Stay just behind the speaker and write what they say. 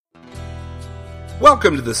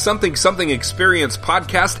Welcome to the Something Something Experience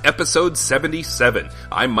podcast, episode 77.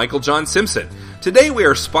 I'm Michael John Simpson. Today we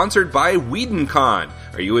are sponsored by WhedonCon.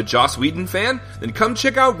 Are you a Joss Whedon fan? Then come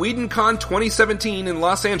check out WhedonCon 2017 in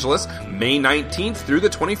Los Angeles, May 19th through the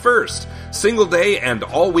 21st. Single day and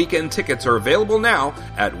all weekend tickets are available now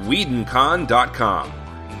at WhedonCon.com.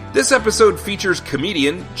 This episode features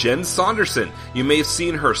comedian Jen Saunderson. You may have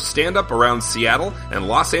seen her stand-up around Seattle and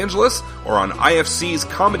Los Angeles or on IFC's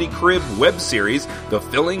Comedy Crib web series, The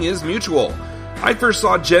Filling is Mutual. I first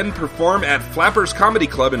saw Jen perform at Flappers Comedy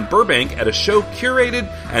Club in Burbank at a show curated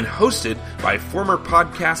and hosted by former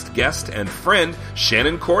podcast guest and friend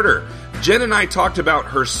Shannon Corder. Jen and I talked about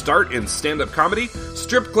her start in stand-up comedy,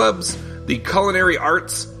 strip clubs, the culinary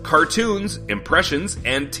arts, cartoons, impressions,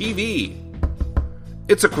 and TV.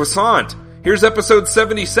 It's a croissant. Here's episode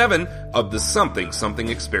 77 of the Something Something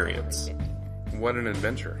Experience. What an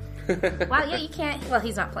adventure. Wow, yeah, you can't... Well,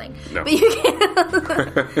 he's not playing. No. But you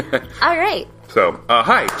can... All right. So,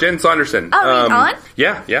 hi, Jen Saunderson. Oh, are you on?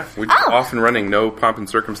 Yeah. We're off and running, no pomp and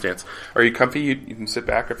circumstance. Are you comfy? You can sit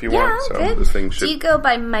back if you want. So good. This thing should... Do you go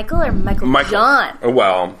by Michael or Michael John?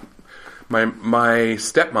 Well, my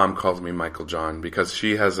stepmom calls me Michael John because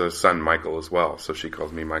she has a son, Michael, as well. So she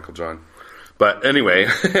calls me Michael John. But anyway,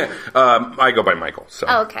 I go by Michael. So.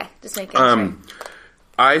 Oh, okay. Just making sure.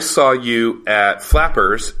 I saw you at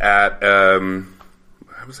Flappers at how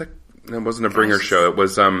was that? It wasn't a bringer show. It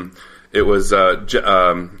was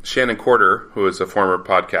Shannon Corder, who is a former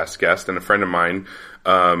podcast guest and a friend of mine,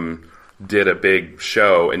 did a big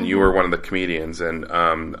show, and you were one of the comedians, and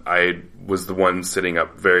I was the one sitting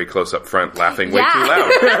up very close up front laughing way too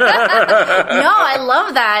loud. No, I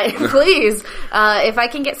love that. Please. If I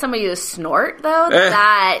can get somebody to snort, though,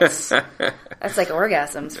 that's like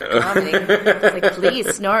orgasms for comedy. It's like,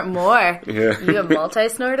 please, snort more. Yeah. You a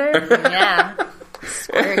multi-snorter? Yeah.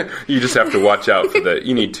 You just have to watch out for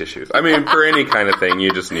you need tissues. I mean, for any kind of thing,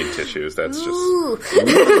 you just need tissues. That's just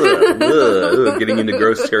getting into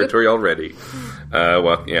gross territory already.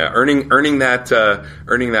 Well, yeah, earning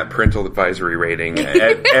that parental advisory rating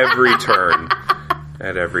at every turn.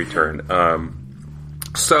 At every turn.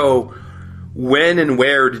 So, when and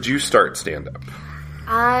where did you start stand-up?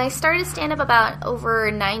 I started stand-up about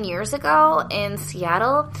over 9 years ago in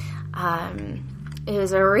Seattle. It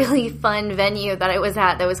was a really fun venue that I was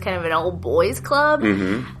at that was kind of an old boys club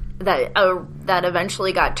that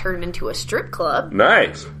eventually got turned into a strip club.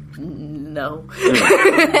 Nice. No.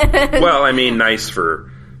 Well, I mean, nice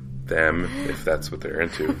for them if that's what they're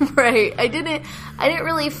into. Right. I didn't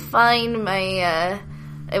really find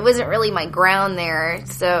it wasn't really my ground there.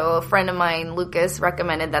 So a friend of mine, Lucas,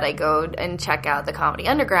 recommended that I go and check out the Comedy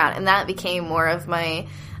Underground, and that became more of my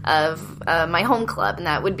home club, and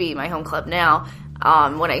that would be my home club now.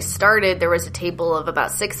 When I started, there was a table of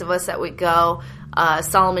about 6 of us that would go.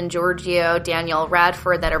 Solomon Giorgio, Daniel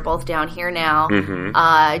Radford, that are both down here now.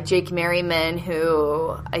 Mm-hmm. Jake Merriman,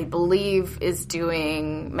 who I believe is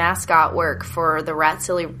doing mascot work for the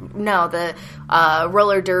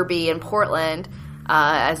roller derby in Portland.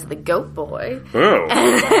 As the goat boy. Oh.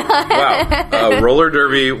 Wow. Roller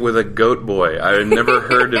derby with a goat boy. I never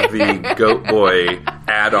heard of the goat boy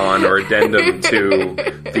add-on or addendum to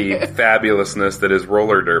the fabulousness that is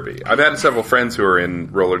roller derby. I've had several friends who are in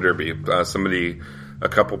roller derby. A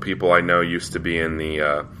couple people I know used to be in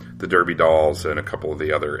the Derby Dolls and a couple of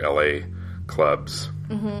the other LA clubs.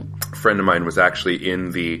 Mm-hmm. A friend of mine was actually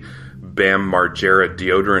in the Bam Margera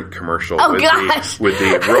deodorant commercial with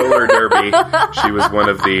the roller derby. She was one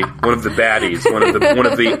of the baddies, one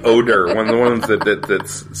of the odor, one of the ones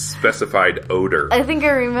that's specified odor. I think I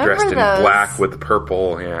remember dressed in those. Black with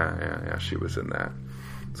purple. Yeah. She was in that,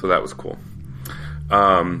 so that was cool.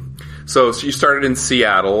 So you started in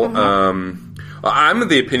Seattle. Mm-hmm. I'm of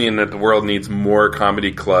the opinion that the world needs more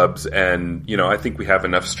comedy clubs, and, I think we have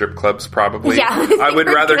enough strip clubs, probably. Yeah, I would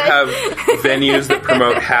rather have venues that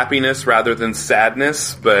promote happiness rather than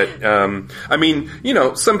sadness, but,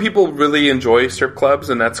 some people really enjoy strip clubs,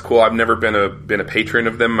 and that's cool. I've never been a patron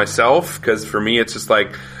of them myself, because for me, it's just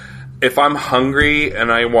like, if I'm hungry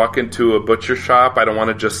and I walk into a butcher shop, I don't want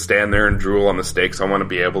to just stand there and drool on the steaks. I want to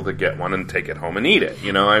be able to get one and take it home and eat it.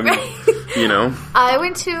 I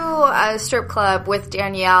went to a strip club with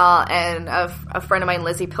Danielle and a friend of mine,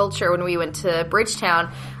 Lizzie Pilcher, when we went to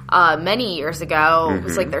Bridgetown many years ago. Mm-hmm. It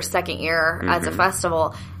was like their second year as a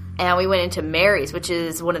festival. And we went into Mary's, which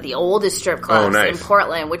is one of the oldest strip clubs in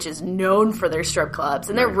Portland, which is known for their strip clubs.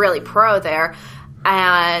 And they're really pro there.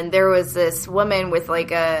 And there was this woman with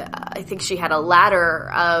like I think she had a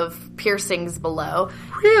ladder of piercings below.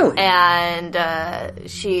 Really? And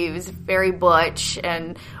she was very butch,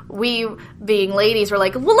 and we, being ladies, were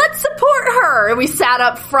like, well, let's support her. And we sat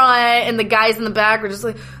up front, and the guys in the back were just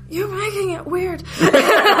like, you're making it weird.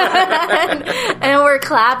 and we're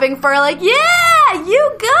clapping for her, like, yeah,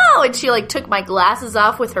 you go. And she like took my glasses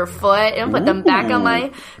off with her foot and put them back on my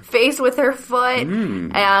face with her foot.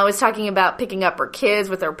 And I was talking about picking up her kids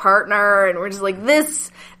with her partner, and we're just like,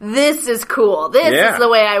 this is cool. This is the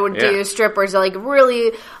way I would do strippers, like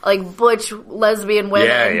really like butch lesbian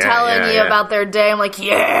women telling you about their day. I'm like,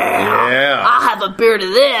 I'll have a beer to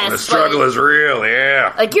this. The struggle is real,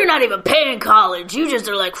 Like, you're not even paying college. You just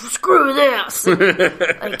are like, screw this.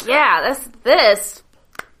 Like, that's this.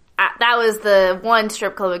 That was the one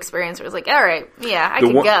strip club experience where it was like, all right, I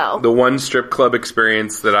can go. The one strip club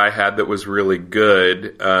experience that I had that was really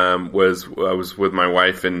good was I was with my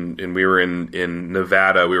wife, and we were in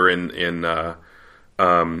Nevada. We were in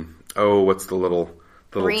what's the little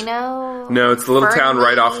Reno? No, it's the little town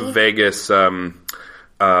right off of Vegas. Where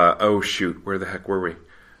the heck were we?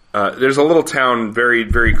 There's a little town very,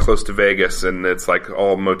 very close to Vegas, and it's like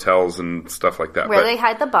all motels and stuff like that. Where they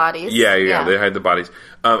hide the bodies. Yeah, they hide the bodies.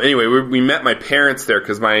 Anyway, we met my parents there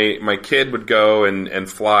because my kid would go and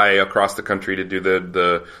fly across the country to do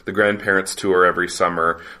the grandparents tour every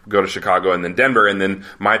summer, go to Chicago and then Denver, and then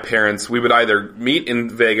my parents, we would either meet in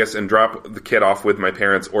Vegas and drop the kid off with my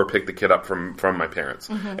parents or pick the kid up from my parents.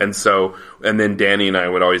 Mm-hmm. And then Danny and I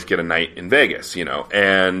would always get a night in Vegas,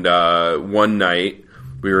 and one night,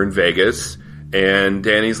 we were in Vegas, and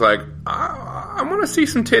Danny's like, I want to see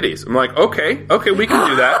some titties. I'm like, okay, we can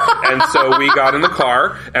do that. And so we got in the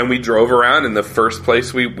car, and we drove around, and the first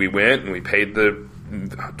place we went, and we paid the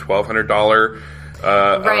 $1,200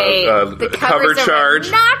 the cover charge.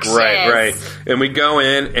 Obnoxious. Right. And we go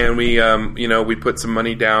in, and we put some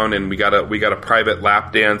money down, and we got a private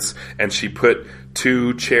lap dance, and she put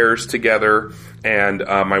 2 chairs together, and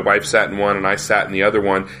my wife sat in one and I sat in the other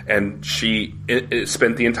one, and she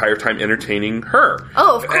spent the entire time entertaining her.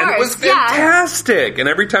 Oh, of course. And it was fantastic. And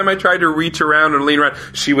every time I tried to reach around and lean around,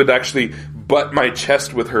 she would actually butt my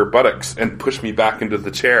chest with her buttocks and push me back into the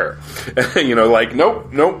chair. Like,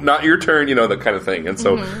 nope, not your turn, that kind of thing. And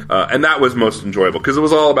so, and that was most enjoyable because it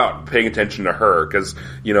was all about paying attention to her because,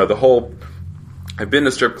 I've been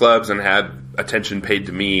to strip clubs and had attention paid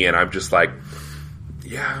to me, and I'm just like,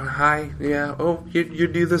 hi, oh, you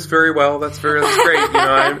do this very well, that's great,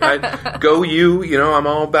 I go you, I'm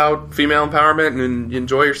all about female empowerment and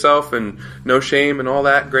enjoy yourself and no shame and all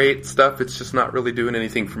that great stuff. It's just not really doing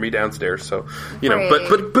anything for me downstairs, so,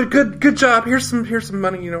 but good job, here's some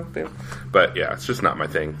money, but it's just not my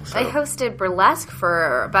thing. So. I hosted burlesque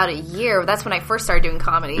for about a year. That's when I first started doing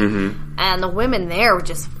comedy, and the women there were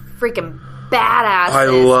just freaking badasses. I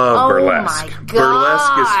love burlesque. Oh my gosh.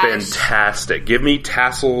 Burlesque is fantastic. Give me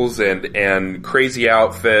tassels and crazy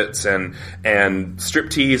outfits and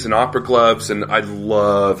striptease and opera gloves, and I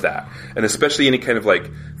love that. And especially any kind of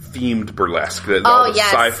like themed burlesque, all the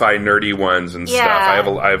sci-fi nerdy ones and stuff. I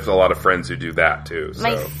have a lot of friends who do that too. So.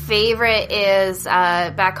 My favorite is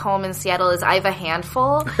back home in Seattle is I Have a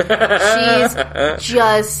Handful. She's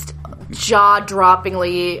just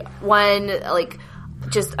jaw-droppingly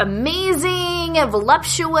just amazing and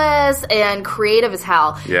voluptuous and creative as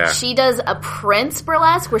hell. Yeah. She does a Prince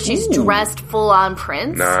burlesque where she's dressed full on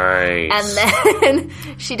Prince. Nice. And then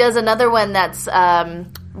she does another one that's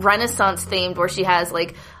Renaissance themed where she has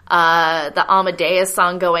the Amadeus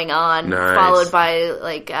song going on, followed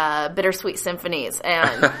by Bittersweet Symphonies.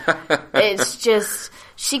 And it's just...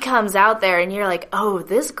 She comes out there and you're like, oh,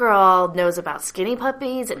 this girl knows about Skinny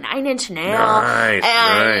Puppies and 9 Inch Nail.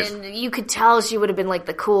 And you could tell she would have been like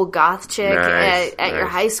the cool goth chick at your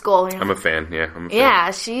high school. I'm a fan,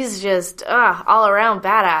 Yeah, she's just all around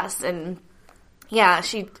badass. And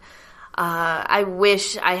she, I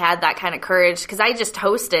wish I had that kind of courage because I just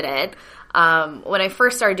hosted it. When I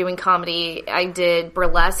first started doing comedy, I did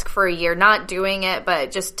burlesque for a year, not doing it, but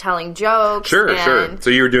just telling jokes. Sure. So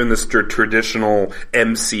you were doing this traditional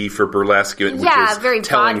MC for burlesque, which is very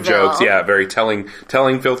telling vaudeville. jokes. Yeah, very telling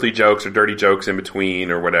filthy jokes or dirty jokes in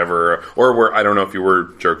between or whatever. Or I don't know if you were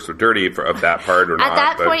jokes were dirty of that part or not. At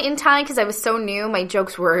that point in time, because I was so new, my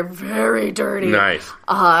jokes were very dirty. Nice.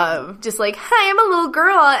 Just like, hi, I'm a little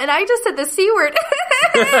girl, and I just said the C word.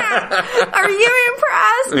 Are you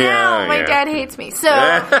impressed? No, my dad hates me. So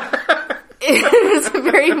it was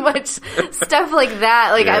very much stuff like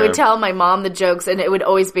that. I would tell my mom the jokes, and it would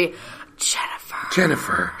always be,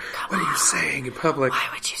 Jennifer, what are you saying in public? Why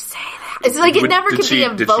would you say that? It's like it never could be a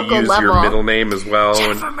vocal Did she use level. your middle name as well?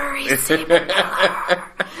 Jennifer Murray Seaman Miller.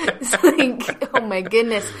 It's like, oh my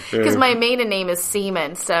goodness. Because my maiden name is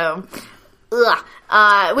Seaman, so... Ugh.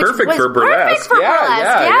 Which Perfect was for burlesque. Perfect for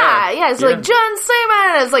burlesque. Yeah. It's like, John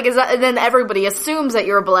Seaman. It's like, and then everybody assumes that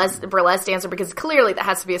you're a burlesque dancer because clearly that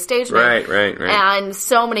has to be a stage name. Right. And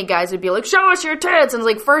so many guys would be like, show us your tits. And it's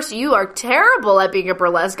like, first, you are terrible at being a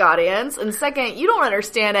burlesque audience. And second, you don't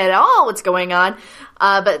understand at all what's going on.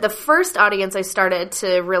 But the first audience I started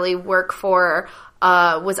to really work for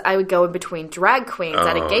was I would go in between drag queens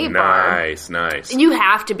at a gay bar. Nice. And you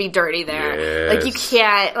have to be dirty there. Yes. Like, you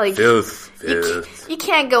can't, like... Filth. You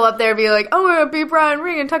can't go up there and be like, oh, we're going to be Brian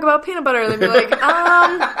Ring and talk about peanut butter. And they'd be like,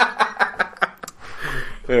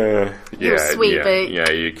 you're sweet, but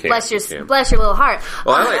you can't. Bless your little heart.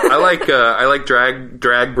 Well, I like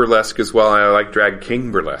drag burlesque as well. I like drag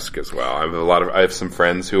king burlesque as well. I have some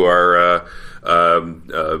friends who are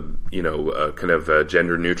kind of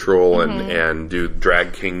gender neutral and do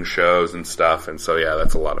drag king shows and stuff. And so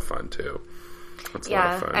that's a lot of fun too. That's a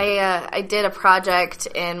lot of fun. I did a project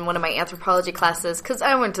in one of my anthropology classes because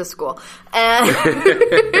I went to school. And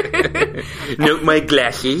Note my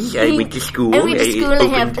glasses. I went to school. I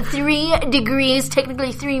have 3 degrees,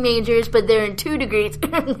 technically 3 majors, but they're in 2 degrees.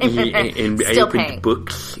 and Still I opened paying.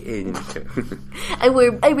 books. And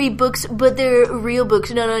I read books, but they're real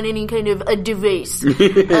books, not on any kind of a device.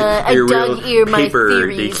 I dog ear my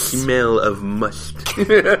theories. They smell of musk.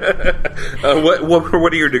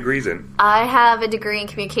 What are your degrees in? I have a degree in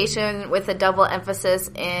communication with a double emphasis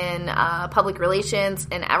in public relations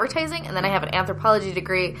and advertising, and then I have an anthropology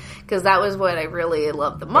degree because that was what I really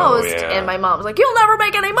loved the most. And my mom was like, "You'll never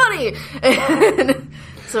make any money."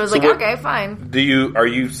 So I was like, "Okay, fine." Are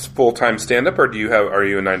you full-time stand-up, or are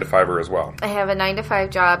you a 9-to-5er as well? I have a 9-to-5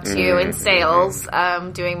 job too in sales,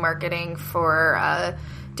 doing marketing for.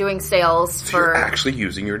 Doing sales for... You're actually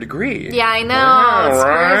using your degree. Yeah, I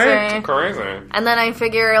know. It's crazy. And then I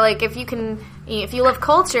figure, like, if you love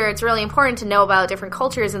culture, it's really important to know about different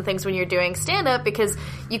cultures and things when you're doing stand-up because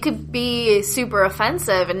you could be super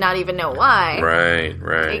offensive and not even know why. Right.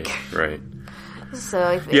 So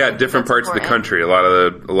I think different parts of the country. A lot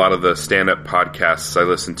of the stand-up podcasts I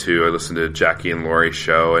listen to Jackie and Lori's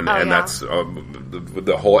show, and that's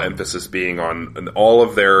the whole emphasis being on all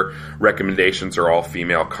of their recommendations are all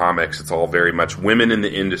female comics. It's all very much women in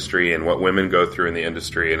the industry and what women go through in the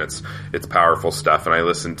industry, and it's powerful stuff. And I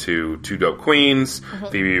listen to Two Dope Queens,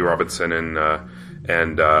 Phoebe Robinson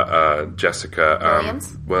and Jessica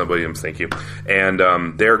Williams, thank you. And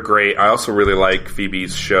they're great. I also really like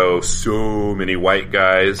Phoebe's show, So Many White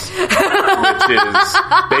Guys, which is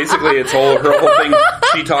basically her whole thing.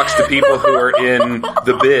 She talks to people who are in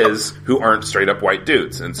the biz who aren't straight up white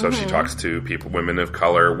dudes, and so she talks to women of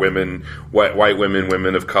color, white women,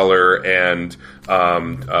 women of color, and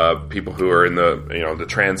people who are in the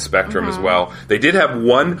trans spectrum as well. They did have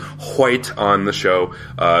one white on the show,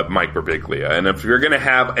 Mike Birbiglia, and if you're going to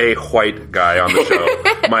have a white guy on the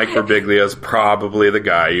show, Mike Birbiglia is probably the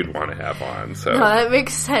guy you'd want to have on. So that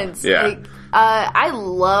makes sense. Yeah. I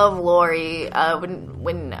love Lori.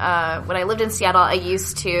 When I lived in Seattle, I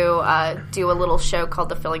used to do a little show called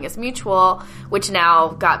The Feeling Is Mutual, which now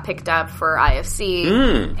got picked up for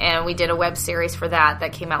IFC, and we did a web series for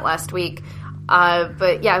that came out last week.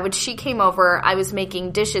 But yeah, when she came over, I was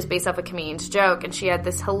making dishes based off a comedian's joke, and she had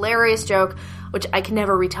this hilarious joke, which I can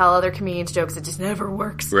never retell other comedians' jokes. It just never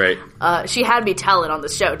works. Right. She had me tell it on the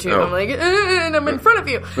show, too. I'm like, and I'm in front of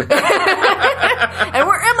you. And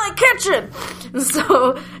we're in my kitchen.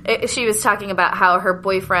 So she was talking about how her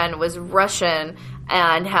boyfriend was Russian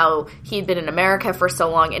and how he'd been in America for so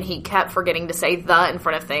long and he kept forgetting to say the in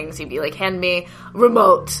front of things. He'd be like, hand me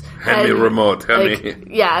remote. Hand me remote.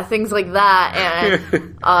 Yeah, things like that.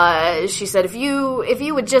 And she said, if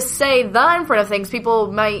you would just say the in front of things,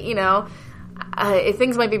 people might,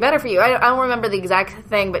 things might be better for you. I don't remember the exact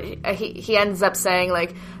thing, but he ends up saying,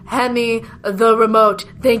 like, hand me the remote,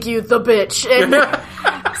 thank you, the bitch. And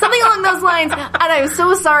something along those lines. And I'm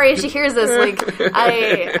so sorry if she hears this. Like,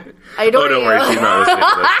 I don't... Oh, don't worry, she's not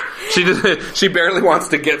listening to this. She barely wants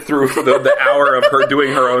to get through for the hour of her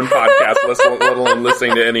doing her own podcast, let alone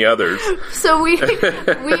listening to any others. So we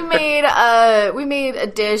made a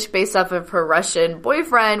dish based off of her Russian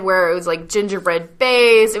boyfriend, where it was like gingerbread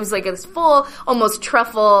base. It was like this full, almost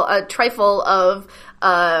trifle of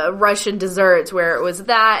Russian desserts, where it was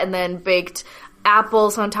that, and then baked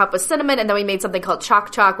apples on top with cinnamon, and then we made something called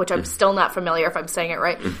chok, which I'm still not familiar if I'm saying it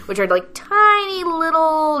right, which are like tiny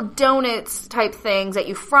little donuts type things that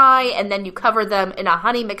you fry, and then you cover them in a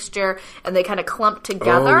honey mixture, and they kind of clump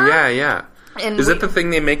together. Oh, yeah. And Is it the thing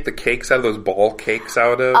they make the cakes out of, those ball cakes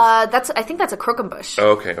out of? I think that's a croquembouche.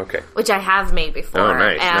 Oh, okay. Which I have made before. Oh,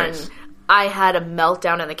 nice, and nice. I had a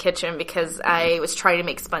meltdown in the kitchen because I was trying to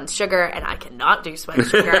make spun sugar, and I cannot do spun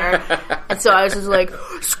sugar. And so I was just like,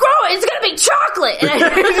 screw it, it's going to be chocolate! And I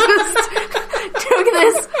just took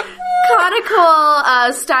this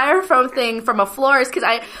conical styrofoam thing from a florist, because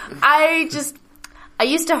I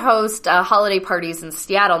used to host holiday parties in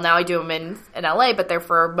Seattle. Now I do them in LA, but they're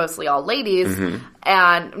for mostly all ladies. Mm-hmm.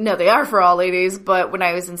 And no, they are for all ladies. But when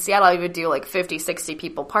I was in Seattle, I would do like 50, 60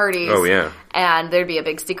 people parties. Oh, yeah. And there'd be a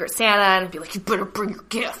big Secret Santa, and I'd be like, you better bring your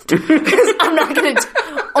gift. Because I'm not going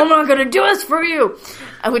to do this for you.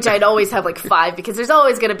 Which I'd always have like 5, because there's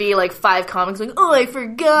always going to be like 5 comics like, oh, I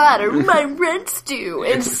forgot, or my rent's due.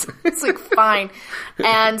 It's like, fine.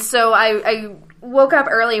 And so I woke up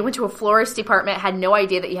early, went to a florist department, had no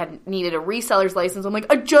idea that you needed a reseller's license. I'm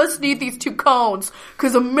like, I just need these 2 cones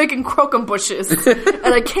because I'm making croquembouches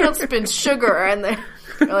and I can't spin sugar. And they're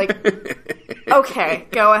like, okay,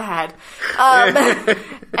 go ahead.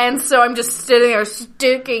 And so I'm just sitting there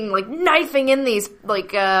sticking, like knifing in these, like,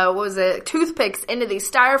 toothpicks into these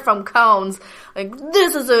styrofoam cones. Like,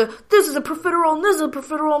 this is a profiterole and this is a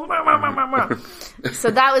profiterole. So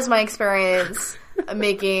that was my experience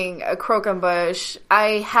making a croquembouche.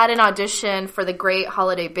 I had an audition for the Great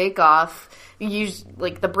Holiday Bake Off,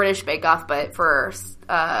 like the British Bake Off, but for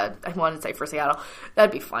I wanted to say for Seattle,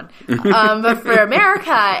 that'd be fun. But for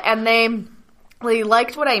America, and they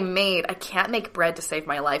liked what I made. I can't make bread to save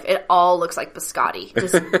my life. It all looks like biscotti,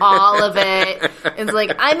 just all of it. It's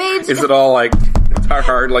like I made. Is it all like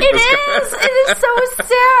hard like biscotti? It is so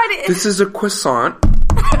sad. This is a croissant.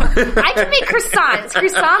 I can make croissants.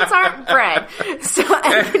 Croissants aren't bread. So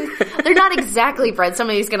they're not exactly bread.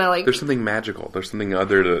 Somebody's going to like... There's something magical. There's something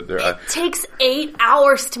other to... It takes 8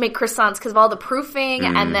 hours to make croissants because of all the proofing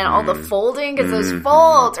and then all the folding, because those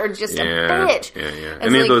folds are just a bitch. Yeah.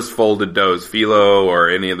 Any of those folded doughs, phyllo or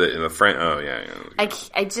any of the French... Oh, yeah.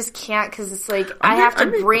 I just can't, because it's like I have to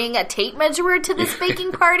bring a tape measure to this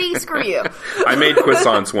baking party. Screw you. I made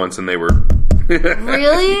croissants once and they were...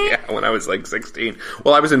 Really? Yeah, when I was like 16.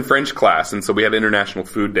 Well, I was in French class, and so we had International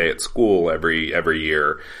Food Day at school every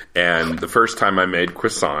year. And the first time I made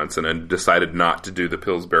croissants, and I decided not to do the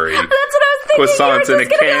Pillsbury croissants in a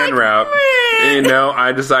can route. You know,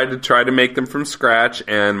 I decided to try to make them from scratch,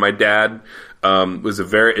 and my dad is a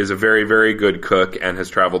very, very good cook and has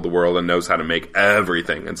traveled the world and knows how to make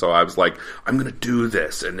everything. And so I was like, I'm going to do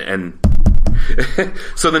this, and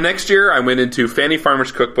so the next year I went into Fanny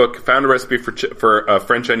Farmer's cookbook, found a recipe for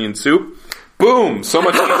French onion soup. Boom! So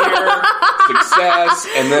much easier, success,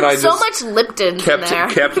 and then I just so much Lipton kept.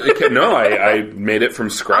 No, I made it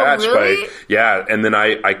from scratch. Oh, really? And then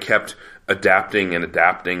I kept adapting, and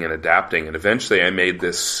eventually I made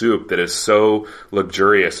this soup that is so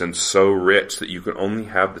luxurious and so rich that you can only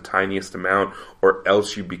have the tiniest amount, or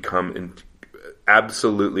else you become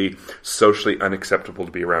absolutely socially unacceptable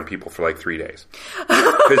to be around people for like 3 days,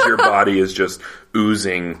 because your body is just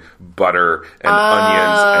oozing butter and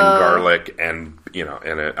onions and garlic and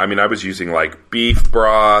I was using like beef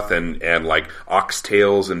broth and like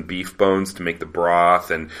oxtails and beef bones to make the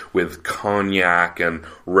broth, and with cognac and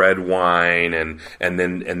red wine and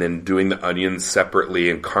then doing the onions separately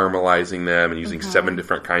and caramelizing them and using 7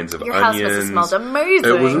 different kinds of Your onions. Your house must have smelled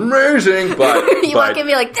amazing. It was amazing, but you walk in and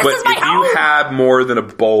be like, this is my home. If you have more than a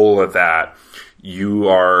bowl of that, you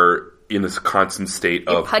are in this constant state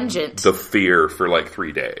of pungent. The fear for like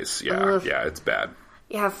 3 days. Yeah, it's bad.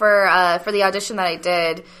 Yeah, for the audition that I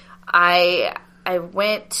did, I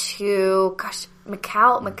went to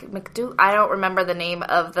McDo. I don't remember the name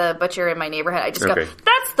of the butcher in my neighborhood. I just go,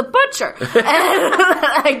 that's the butcher. And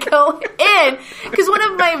I go in, because one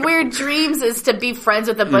of my weird dreams is to be friends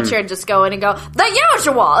with the butcher and just go in and go, the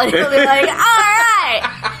usual. And he'll be like, all right.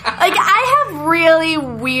 Like, I have really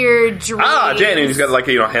weird dreams. Danny, he's got like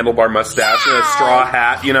a handlebar mustache and a straw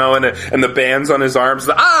hat, and the bands on his arms.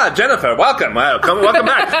 Jennifer, welcome back.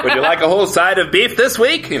 Would you like a whole side of beef this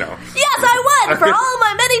week? Yes, I would, for all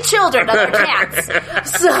my many children that are cats.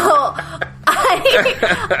 So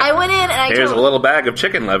I went in and here's a little bag of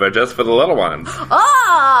chicken liver just for the little ones.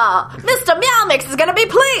 Mr. Meow Mix is gonna be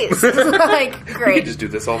pleased. Like, great. You can just do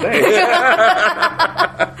this all day.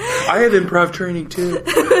 I have improv training too.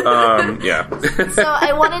 So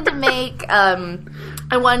I wanted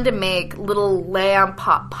to make little lamb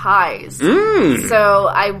pot pies. So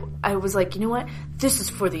I was like, you know what? This is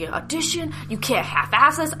for the audition. You can't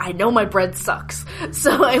half-ass this. I know my bread sucks.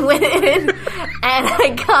 So I went in and I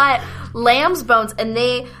got lamb's bones, and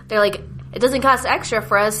they're like it doesn't cost extra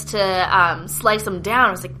for us to slice them down.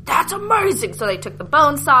 I was like, that's amazing. So they took the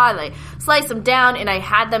bone saw and they sliced them down, and I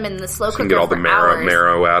had them in the slow cooker get all for the hours.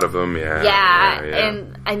 marrow out of them. Yeah,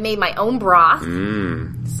 and I made my own broth.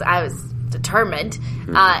 So I was determined.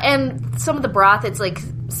 And some of the broth, it's like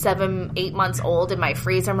 7-8 months old in my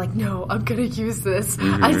freezer. I'm like, no, I'm gonna use this.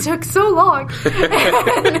 I took so long.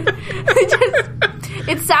 And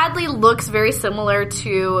it sadly looks very similar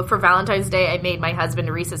to, for Valentine's Day, I made my husband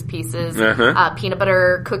Reese's Pieces peanut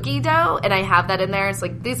butter cookie dough, and I have that in there. It's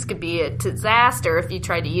like, this could be a disaster if you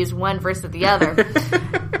tried to use one versus the other.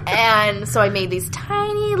 And so I made these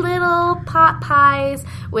tiny little pot pies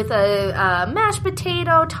with a mashed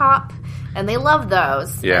potato top. And they love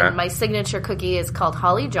those. Yeah. And my signature cookie is called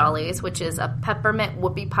Holly Jollies, which is a peppermint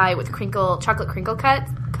whoopie pie with chocolate crinkle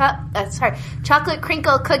chocolate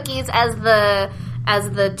crinkle cookies as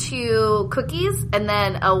the two cookies, and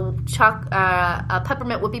then a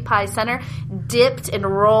peppermint whoopie pie center dipped and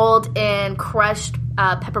rolled in crushed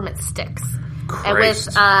peppermint sticks.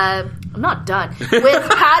 Christ. And with I'm not done. With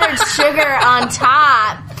powdered sugar on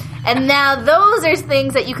top. And now those are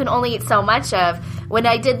things that you can only eat so much of. When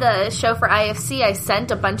I did the show for IFC, I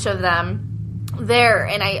sent a bunch of them there,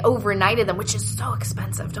 and I overnighted them, which is so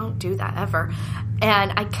expensive. Don't do that ever.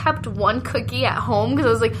 And I kept one cookie at home because I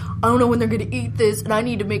was like, I don't know when they're going to eat this, and I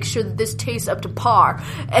need to make sure that this tastes up to par.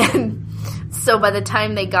 And so by the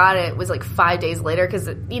time they got it, it was like 5 days later because,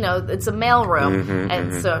 it's a mailroom.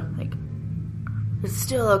 And so, like, it's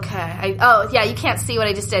still okay. You can't see what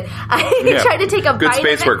I just did. I tried to take a bite. Good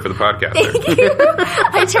space work for the podcast. Thank you.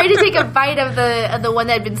 I tried to take a bite of the one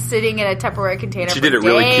that had been sitting in a Tupperware container. She for did it days.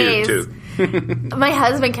 really cute too. My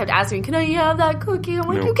husband kept asking me, "Can I have that cookie?" I'm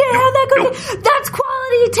like, "You can't have that cookie. Nope.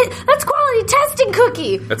 That's quality testing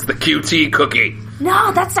cookie. That's the QT cookie."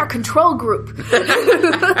 No, that's our control group.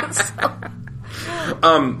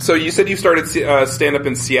 So you said you started stand-up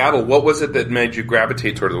in Seattle. What was it that made you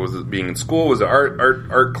gravitate toward it? Was it being in school? Was it art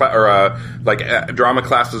or drama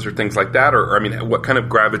classes or things like that? Or what kind of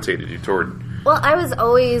gravitated you toward? Well, I was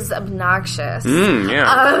always obnoxious.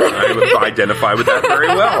 I would identify with that very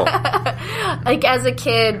well. Like, as a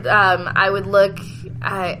kid, I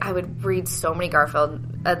would read so many Garfield.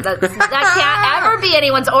 That can't ever be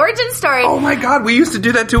anyone's origin story. Oh my God, we used to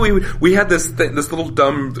do that too. We had this little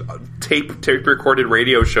dumb tape recorded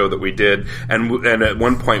radio show that we did, and at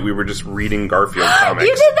one point we were just reading Garfield comics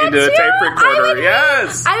you did that into too? a tape recorder.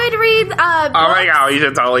 Yes, I would read. Books. Oh my God, you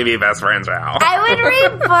should totally be best friends now. I would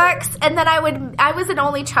read books, and then I was an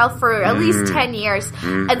only child for at least 10 years,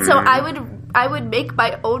 and so I would make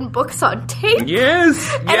my own books on tape.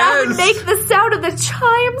 Yes, and I would make the sound of the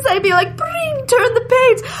chimes. I'd be like, "Bring, turn the page."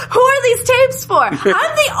 Who are these tapes for? I'm the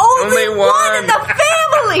only one in the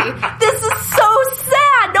family. This is so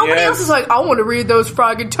sad. Nobody else is like, I want to read those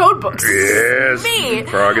Frog and Toad books. Yes, me.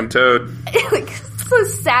 Frog and Toad. Like, the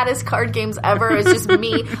saddest card games ever is just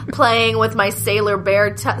me playing with my Sailor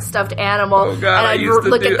Bear stuffed animal. Oh God, and I'd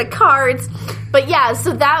look at the cards. But yeah,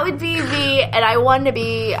 so that would be me, and I wanted to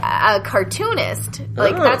be a cartoonist.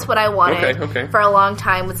 Like, that's what I wanted for a long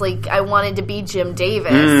time. Was like, I wanted to be Jim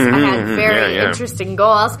Davis. I had very interesting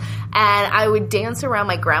goals, and I would dance around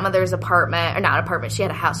my grandmother's apartment, or not apartment, she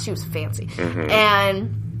had a house, she was fancy.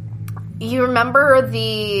 And you remember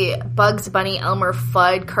the Bugs Bunny Elmer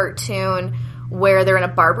Fudd cartoon where they're in a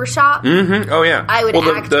barber shop? Oh, yeah. I would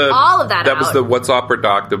act all of that out. That was the What's Opera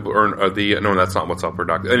Doc, no, that's not What's Opera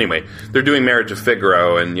Doc. Anyway, they're doing Marriage of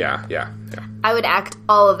Figaro, and yeah. I would act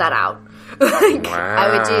all of that out. Like, wow.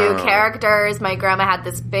 I would do characters. My grandma had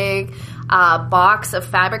this big box of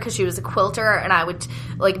fabric because she was a quilter, and I would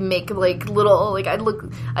make little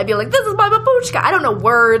I'd be like, "This is my babushka." I don't know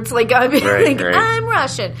words. Like, I'd be I'm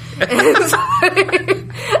Russian. And it's like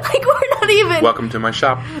we're not even. Welcome to my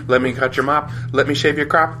shop. Let me cut your mop. Let me shave your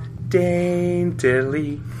crop.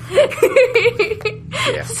 Daintily.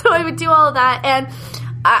 So I would do all of that,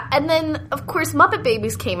 and then, of course, Muppet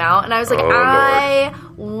Babies came out, and I was like, I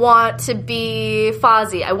want to be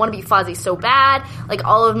Fozzie. I want to be Fozzie so bad. Like,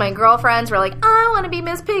 all of my girlfriends were like, I want to be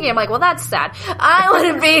Miss Piggy. I'm like, well, that's sad. I want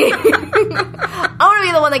to be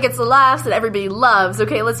the one that gets the laughs that everybody loves.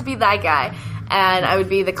 Okay, let's be that guy. And I would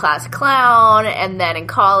be the class clown, and then in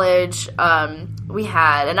college, we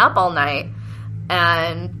had an Up All Night,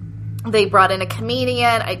 and they brought in a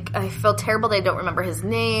comedian. I feel terrible that I don't remember his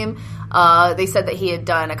name. They said that he had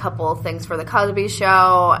done a couple of things for the Cosby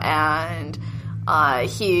Show, and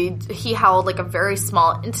he held like a very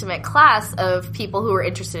small, intimate class of people who were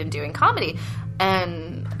interested in doing comedy.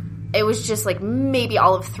 And it was just like maybe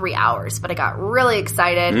all of 3 hours, but I got really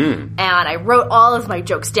excited and I wrote all of my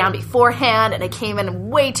jokes down beforehand and I came in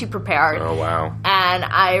way too prepared. Oh, wow. And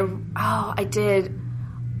I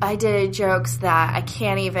did jokes that I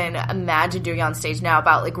can't even imagine doing on stage now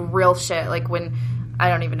about like real shit, like when I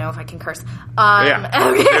don't even know if I can curse. Yeah.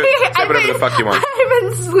 Okay. Say whatever the fuck you want.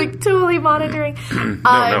 I've been like totally monitoring.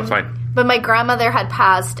 No, it's fine. But my grandmother had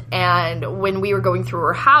passed, and when we were going through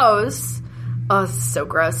her house, oh, this is so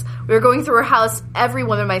gross. We were going through her house.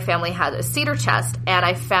 Everyone in my family had a cedar chest, and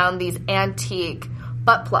I found these antique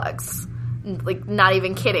butt plugs. Like, not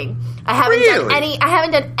even kidding. I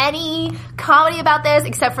haven't done any comedy about this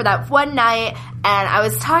except for that one night, and I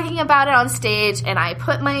was talking about it on stage, and I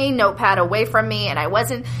put my notepad away from me, and I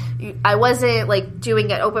wasn't like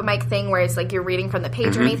doing an open mic thing where it's like you're reading from the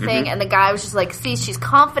page or anything, and the guy was just like, see, she's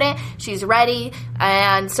confident, she's ready,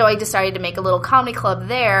 and so I decided to make a little comedy club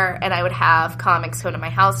there, and I would have comics come to my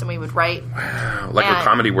house, and we would write. Wow, like a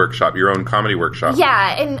comedy workshop, your own comedy workshop.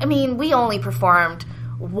 Yeah, and I mean, we only performed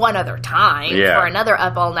one other time for another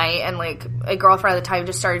Up All Night, and like a girlfriend at the time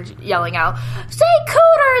just started yelling out, "Say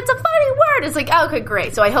cooter, it's a funny word." It's like, oh, okay,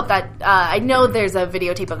 great. So I hope that I know there's a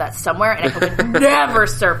videotape of that somewhere, and I hope it never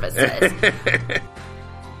surfaces.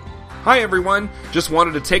 Hi everyone, just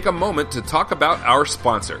wanted to take a moment to talk about our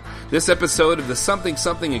sponsor. This episode of the Something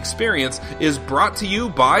Something Experience is brought to you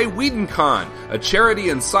by WhedonCon, a charity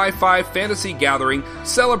and sci-fi fantasy gathering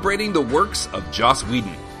celebrating the works of Joss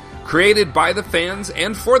Whedon. Created by the fans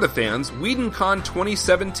and for the fans, WhedonCon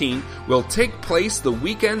 2017 will take place the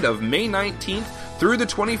weekend of May 19th through the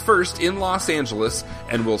 21st in Los Angeles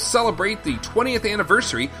and will celebrate the 20th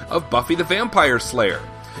anniversary of Buffy the Vampire Slayer.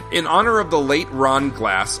 In honor of the late Ron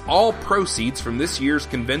Glass, all proceeds from this year's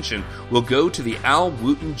convention will go to the Al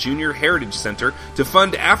Wooten Jr. Heritage Center to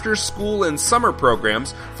fund after-school and summer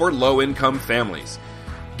programs for low-income families.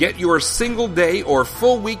 Get your single-day or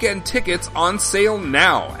full weekend tickets on sale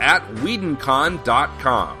now at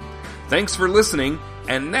WhedonCon.com. Thanks for listening,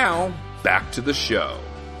 and now, back to the show.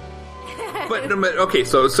 But okay,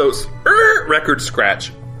 so record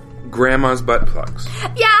scratch. Grandma's butt plugs.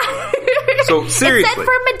 Yeah. So, seriously. It said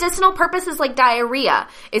for medicinal purposes like diarrhea.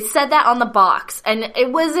 It said that on the box. And it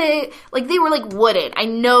wasn't, like, they were like wooden. I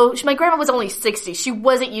know, my grandma was only 60. She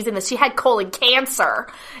wasn't using this. She had colon cancer.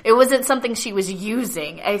 It wasn't something she was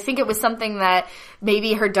using. I think it was something that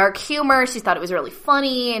maybe her dark humor, she thought it was really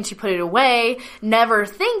funny and she put it away, never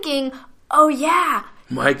thinking, oh yeah,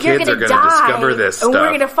 my kids are going to discover this stuff. And we're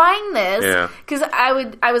going to find this. Yeah. Because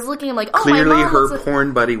I was looking, I'm like, oh, clearly my mom her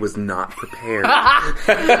porn buddy was not prepared. That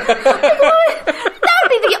would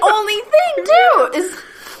be the only thing, too.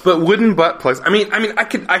 But wooden butt plugs. I mean, I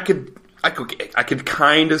could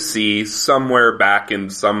kind of see somewhere back in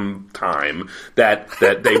some time that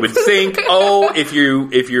they would think, oh, if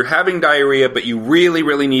you're having diarrhea, but you really,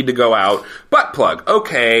 really need to go out, butt plug.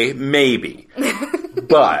 Okay, maybe.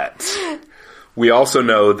 But we also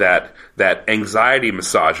know that anxiety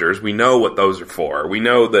massagers, we know what those are for. We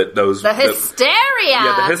know that those... The hysteria!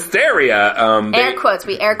 The hysteria. Air quotes.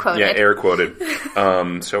 We air quoted. Yeah, air quoted.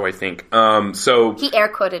 So I think... so he air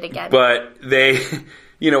quoted again. But they...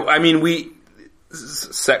 I mean,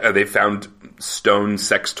 they found stone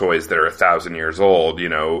sex toys that are 1,000 years old,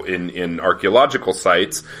 in archaeological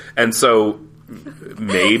sites. And so...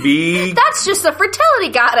 Maybe that's just a fertility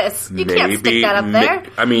goddess. You can't stick that up there.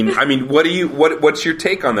 I mean, what's your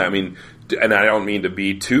take on that? I mean, and I don't mean to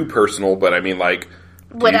be too personal, but I mean, like,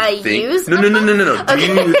 would I use? No. Okay. Do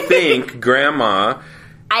you think Grandma?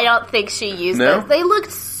 I don't think she used those. They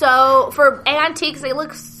looked so, for antiques, they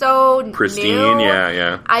look so pristine. New.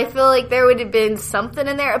 Yeah. I feel like there would have been something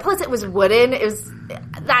in there. Plus, it was wooden.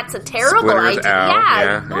 That's a terrible idea.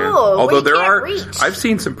 Yeah. Oh, although reach. I've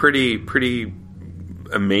seen some pretty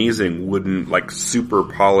amazing wooden, like super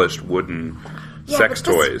polished wooden sex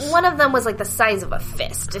toys. One of them was like the size of a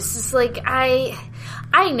fist. It's just like I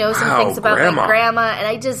know some things about my grandma, and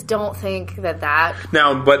I just don't think that.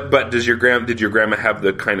 Now, but did your grandma have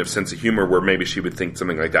the kind of sense of humor where maybe she would think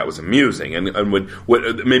something like that was amusing, and would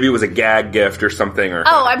maybe it was a gag gift or something? Or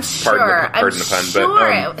I'm sure. Pardon the pun.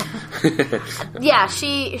 But yeah,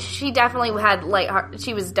 she definitely had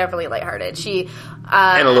she was definitely lighthearted. She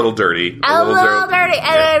and a little dirty, a little dirty,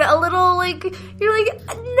 and a little like you're like,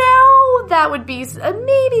 no, that would be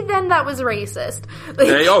maybe then that was racist.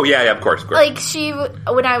 Like, oh yeah, of course. Like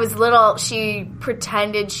when I was little, she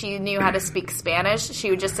pretended she knew how to speak Spanish. She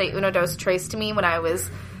would just say "uno, dos, tres" to me when I was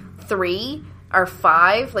 3 or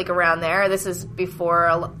 5, like around there. This is before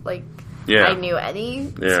I knew any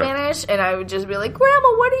Spanish, and I would just be like,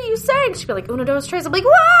 "Grandma, what are you saying?" She'd be like, "Uno, dos, tres." I'm like,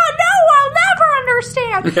 "Whoa, no, I'll never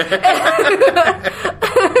understand."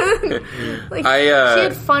 Like, she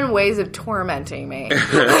had fun ways of tormenting me.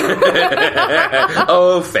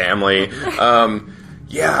 Oh, family.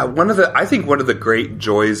 Yeah, I think one of the great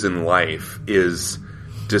joys in life is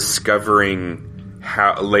discovering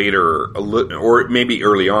how later, or maybe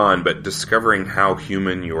early on, but discovering how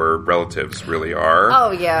human your relatives really are.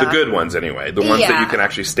 Oh, yeah. The good ones, anyway. The ones that you can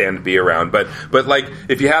actually stand to be around. But like,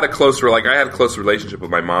 if you had I had a close relationship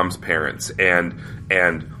with my mom's parents, and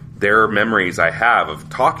there are memories I have of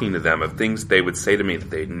talking to them, of things they would say to me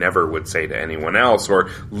that they never would say to anyone else,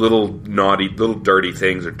 or little dirty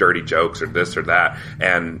things, or dirty jokes, or this or that.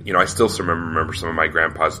 And, I still remember some of my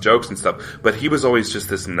grandpa's jokes and stuff, but he was always just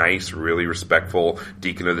this nice, really respectful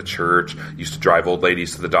deacon of the church, used to drive old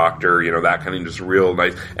ladies to the doctor, that kind of just real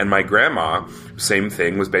nice. And my grandma, same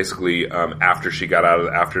thing, was basically, after she got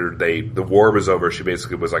after the war was over, she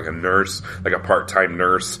basically was like a nurse, like a part-time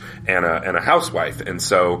nurse and a housewife. And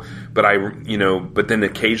so, but then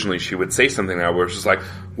occasionally she would say something that was just like,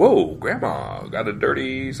 whoa, Grandma got a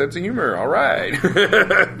dirty sense of humor. All right.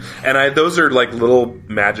 And those are like little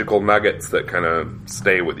magical nuggets that kind of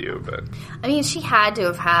stay with you. But I mean, she had to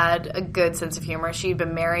have had a good sense of humor. She'd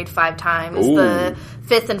been married 5 times. Ooh. The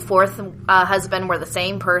 5th and 4th husband were the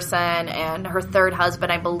same person, and her 3rd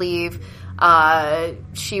husband, I believe,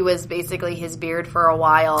 she was basically his beard for a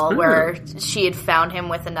while, where she had found him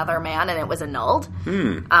with another man and it was annulled.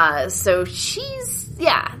 So she was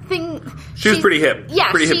pretty hip. Yeah,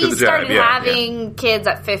 pretty hip to the she started job. having kids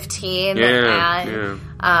at 15.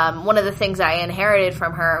 One of the things I inherited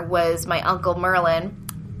from her was my Uncle Merlin,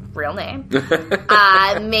 real name,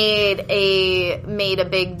 made a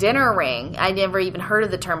big dinner ring. I never even heard of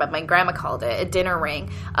the term, but my grandma called it a dinner ring,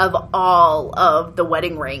 of all of the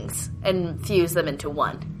wedding rings and fused them into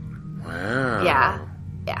one. Wow. Yeah.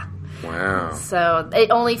 Wow. So it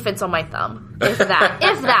only fits on my thumb, if that.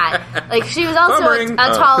 Like, she was also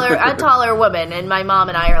a taller woman, and my mom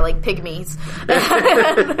and I are like pygmies.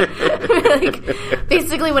 Like,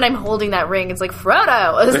 basically, when I'm holding that ring, it's like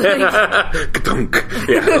Frodo. It's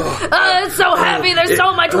it's so heavy. There's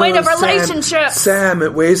so much weight of relationship. Sam,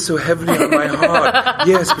 it weighs so heavily on my heart.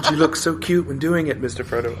 Yes, but you look so cute when doing it, Mr.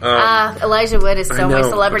 Frodo. Elijah Wood is so my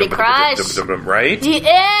celebrity crush. Right? He is.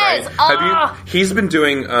 Right? He's been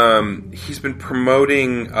doing. He's been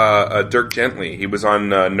promoting Dirk Gently. He was on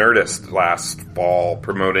Nerdist last fall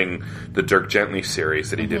promoting the Dirk Gently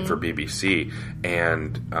series that he did for BBC.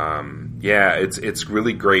 And it's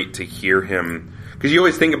really great to hear him, because you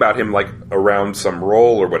always think about him like around some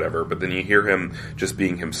role or whatever, but then you hear him just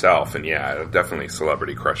being himself. And definitely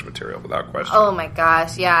celebrity crush material without question. Oh my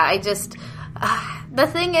gosh, yeah. I just... the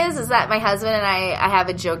thing is that my husband and I have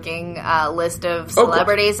a joking list of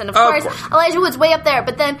celebrities, and of course Elijah Wood's way up there,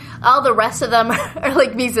 but then all the rest of them are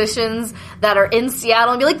like musicians that are in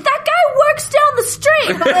Seattle, and be like, that guy works down the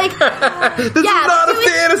street. But like, this is not a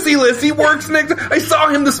fantasy list. He works next. I saw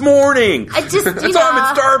him this morning. I saw him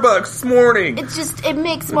at Starbucks this morning. It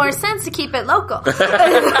makes more sense to keep it local.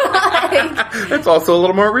 It's also a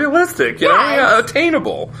little more realistic,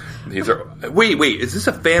 attainable. These are wait, is this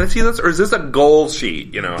a fantasy list or is this a goal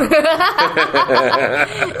sheet? It's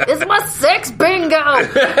my sex bingo.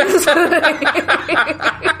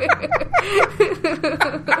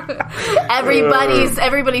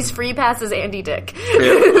 Everybody's free pass is Andy Dick.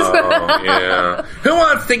 Yeah. Who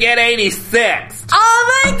wants to get 86?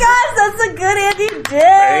 Oh my gosh, that's a good Andy Dick.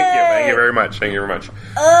 Thank you very much.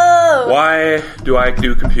 Oh. Why do I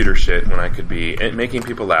do computer shit when I could be making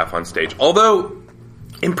people laugh on stage? Although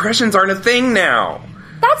impressions aren't a thing now.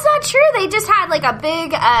 That's not true. They just had like a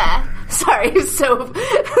big, sorry, so,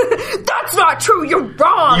 that's not true, you're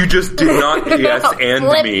wrong. You just did not Flip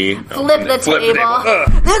the table.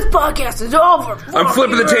 This podcast is over. I'm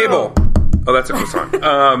flipping the table. Oh, that's a cool song.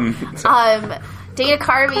 Dana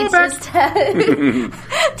Carvey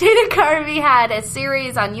Dana Carvey had a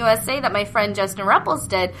series on USA that my friend Justin Rupples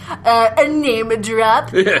did, a name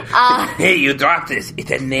drop. Hey, you dropped this.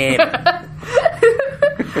 It's a name.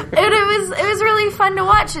 And it was really fun to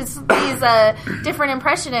watch. It's these different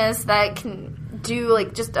impressionists that can do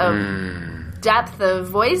like just a depth of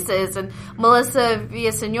voices, and Melissa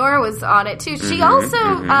Villaseñor was on it too. She also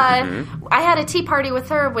I had a tea party with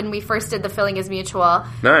her when we first did the Feeling Is Mutual.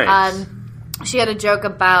 Nice. she had a joke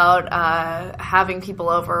about having people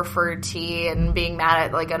over for tea and being mad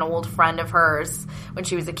at, like, an old friend of hers when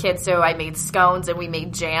she was a kid. So I made scones and we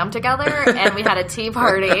made jam together, and we had a tea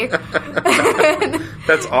party.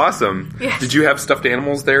 That's awesome. Yes. Did you have stuffed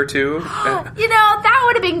animals there, too? That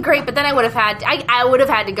would have been great, but then I would have had... I would have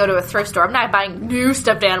had to go to a thrift store. I'm not buying new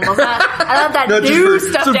stuffed animals. I love that new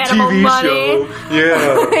stuffed animal TV money. Show.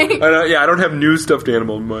 Yeah. I don't have new stuffed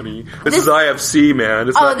animal money. This is IFC, man.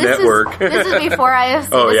 It's not network. This is before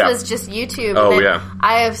IFC. This was just YouTube. Oh, and yeah.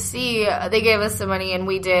 IFC, they gave us some money, and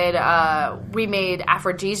we made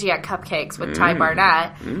aphrodisiac cupcakes with Ty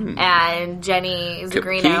Barnett and Jenny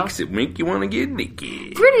Zagrino. Cupcakes that make you want to get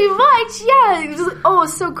naked. Pretty much, yeah. It was like, oh,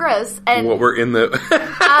 it's so gross. And what were in the...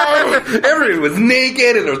 Everyone was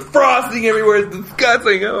naked, and there was frosting everywhere. It's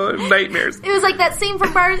disgusting. Oh, nightmares. It was like that scene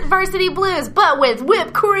from Varsity Blues, but with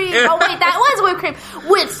whipped cream. Oh, wait, that was whipped cream.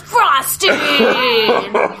 With frosting!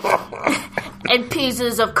 And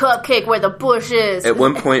pieces of cupcake where the bush is. At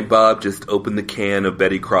one point, Bob just opened the can of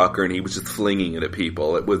Betty Crocker, and he was just flinging it at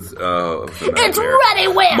people. It was, it's ready,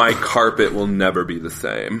 whip! My carpet will never be the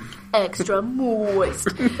same. Extra moist.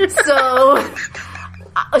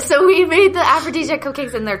 So we made the aphrodisiac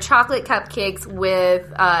cupcakes, and they're chocolate cupcakes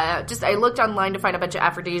with, I looked online to find a bunch of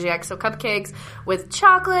aphrodisiacs. So cupcakes with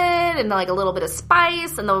chocolate and like a little bit of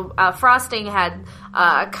spice, and the frosting had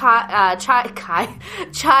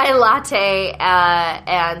chai latte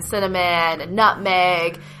and cinnamon and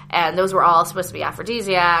nutmeg, and those were all supposed to be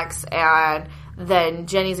aphrodisiacs. And then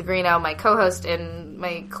Jenny Zagrino, my co-host and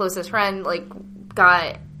my closest friend,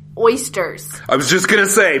 got oysters. I was just gonna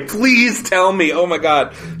say, please tell me. Oh my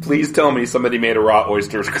god, please tell me somebody made a raw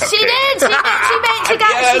oysters cupcake. She did.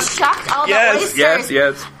 She chucked all the oysters.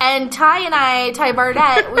 Yes. And Ty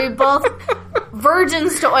Barnett, we both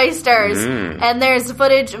virgins to oysters. And there's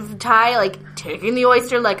footage of Ty taking the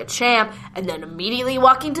oyster like a champ, and then immediately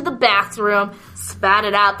walking to the bathroom, spat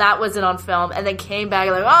it out. That wasn't on film, and then came back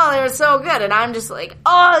oh, they were so good. And I'm just like,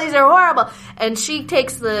 oh, these are horrible. And she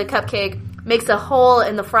takes the cupcake, makes a hole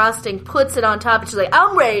in the frosting, puts it on top, and she's like,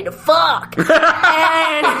 I'm ready to fuck. and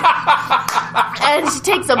she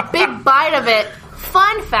takes a big bite of it.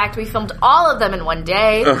 Fun fact, we filmed all of them in one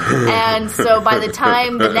day. And so by the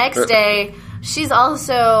time the next day, she's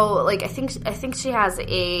also, I think she has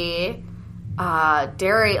a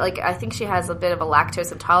dairy, I think she has a bit of a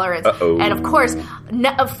lactose intolerance. And of course,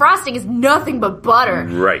 frosting is nothing but butter.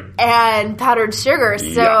 Right. And powdered sugar.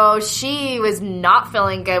 So she was not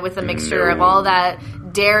feeling good with the mixture of all that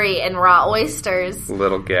dairy and raw oysters.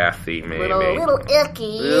 Little gassy, maybe. Little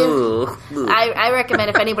icky. I recommend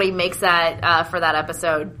if anybody makes that for that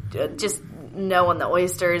episode, just know on the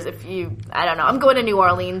oysters. I don't know. I'm going to New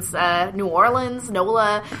Orleans,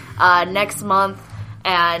 NOLA, next month,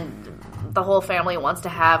 and the whole family wants to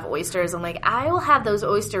have oysters. I'm like, I will have those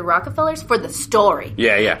oyster Rockefellers for the story.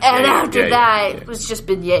 Yeah. And after that, it was just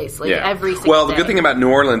beignets, every single Well, the day. good thing about New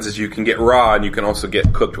Orleans is you can get raw, and you can also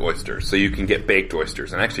get cooked oysters. So you can get baked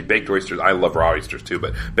oysters. And actually, baked oysters, I love raw oysters too,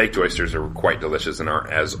 but baked oysters are quite delicious and aren't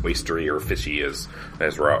as oystery or fishy as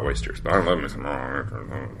raw oysters. But I love me some raw oysters.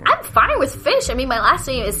 I'm fine with fish. I mean, my last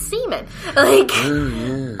name is Seaman.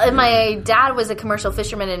 My dad was a commercial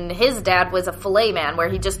fisherman, and his dad was a fillet man, where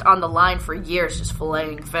he just on the line for years just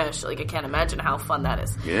filleting fish. I can't imagine how fun that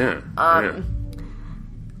is. Yeah.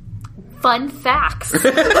 Fun facts.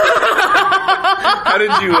 How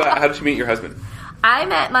did you meet your husband? I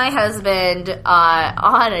met my husband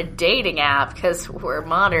on a dating app because we're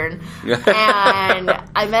modern, and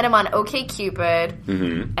I met him on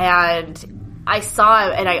OkCupid, and I saw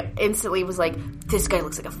him, and I instantly was like, "This guy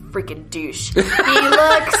looks like a freaking douche." He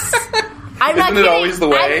looks. I'm not kidding. Isn't it always the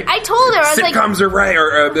way? I told her, I was sitcoms are right,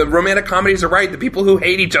 or romantic comedies are right. The people who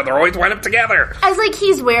hate each other always wind up together. I was like,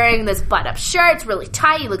 he's wearing this button-up shirt. It's really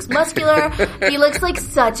tight. He looks muscular. He looks like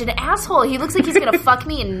such an asshole. He looks like he's going to fuck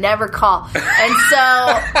me and never call. And so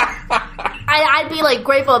I'd be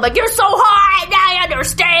grateful. I'm like, you're so hot. Now I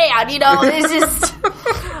understand. It's just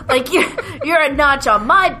you're a notch on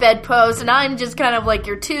my bedpost, and I'm just kind of like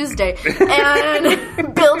your Tuesday.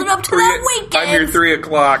 And building up to that weekend. I'm your 3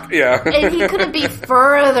 o'clock. Yeah. And he couldn't be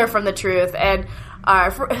further from the truth, and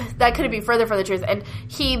that couldn't be further from the truth. And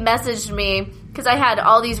he messaged me because I had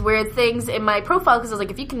all these weird things in my profile because I was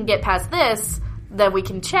like, if you can get past this, then we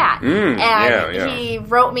can chat. He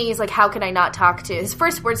wrote me, he's like, how can I not talk to... His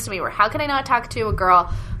first words to me were, how can I not talk to a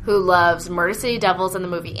girl who loves Murder City Devils and the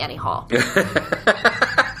movie Annie Hall?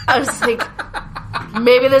 I was like...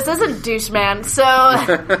 Maybe this isn't douche man. So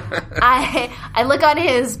I look on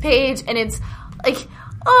his page, and it's like,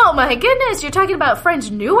 oh my goodness, you're talking about French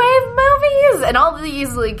New Wave movies and all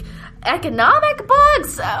these economic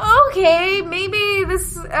books? Okay, maybe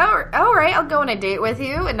this... All right, I'll go on a date with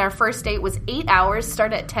you. And our first date was 8 hours,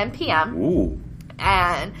 started at 10 p.m. Ooh.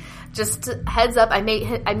 And just heads up, I made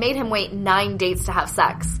him wait 9 dates to have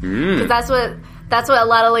sex. Because that's what a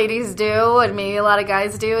lot of ladies do, and maybe a lot of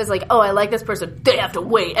guys do, is like, oh, I like this person, they have to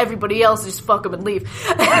wait. Everybody else just fuck them and leave.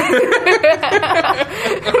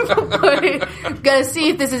 Gotta see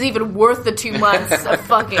if this is even worth the 2 months of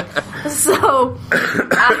fucking. So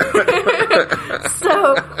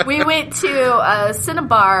we went to a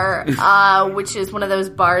Cinnabar, which is one of those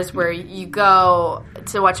bars where you go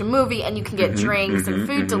to watch a movie and you can get drinks and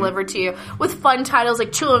food delivered to you with fun titles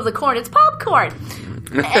like Children of the Corn. It's popcorn.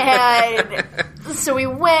 And so we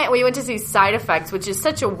went to see Side Effects, which is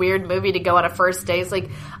such a weird movie to go on a first date. It's like,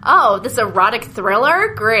 oh, this erotic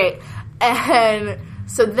thriller? Great. And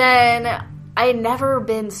so then I had never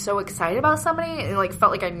been so excited about somebody and like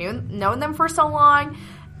felt like I known them for so long.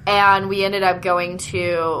 And we ended up going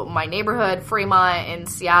to my neighborhood, Fremont, in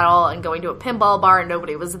Seattle, and going to a pinball bar, and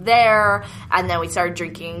nobody was there. And then we started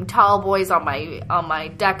drinking Tall Boys on my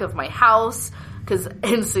deck of my house. Because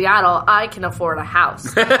in Seattle, I can afford a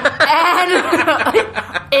house. And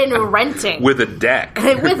in renting. With a deck.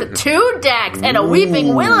 With 2 decks and a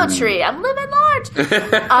weeping willow tree. I'm living large.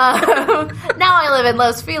 Now I live in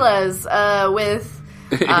Los Feliz with...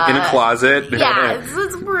 in a closet. Yeah,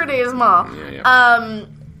 it's pretty small. Yeah.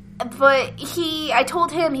 But I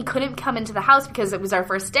told him he couldn't come into the house because it was our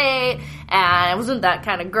first date, and I wasn't that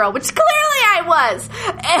kind of girl, which clearly I was.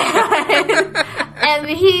 And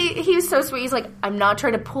he was so sweet. He's like, I'm not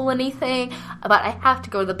trying to pull anything, but I have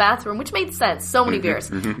to go to the bathroom, which made sense. So many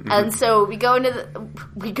beers. And so we go into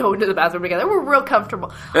the bathroom together. We're real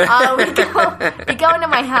comfortable. We go into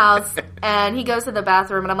my house, and he goes to the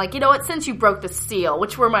bathroom, and I'm like, you know what? Since you broke the seal,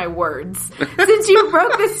 which were my words, since you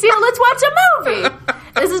broke the seal, let's watch a movie.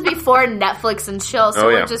 This is before Netflix and chill, so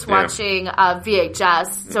we're just watching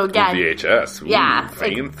VHS. So again, VHS, yeah,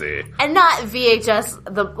 fancy, and not VHS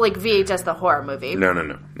the horror movie. No,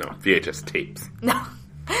 VHS tapes. No,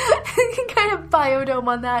 kind of biodome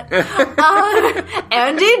on that.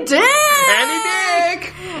 Andy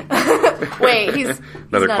Dick. Wait, he's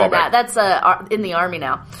another none callback. Of that. That's in the army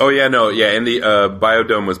now. Oh yeah, no, yeah, and the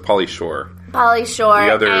biodome was Pauly Shore. Pauly Shore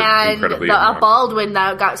and Baldwin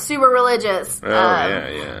that got super religious. Oh,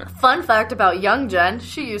 yeah. Fun fact about Young Jen,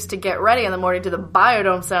 she used to get ready in the morning to the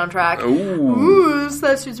Biodome soundtrack. Ooh,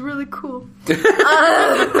 that she's really cool.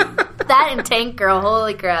 That and Tank Girl,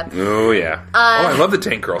 holy crap. Oh, yeah. I love the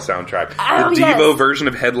Tank Girl soundtrack. The Devo version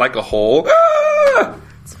of Head Like a Hole.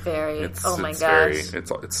 It's very, it's gosh.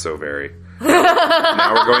 It's so very.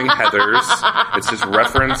 Now we're going Heathers. It's just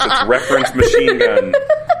reference. It's reference Machine Gun.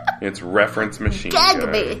 It's reference Machine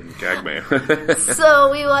Gun. Gag me.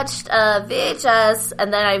 So we watched VHS,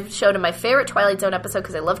 and then I showed him my favorite Twilight Zone episode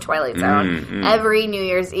because I love Twilight Zone. Every New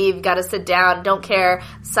Year's Eve, got to sit down, don't care,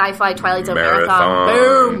 sci-fi Twilight Zone marathon.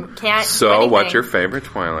 Boom! Can't do anything. What's your favorite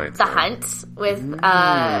Twilight Zone? The Hunt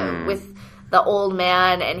with the old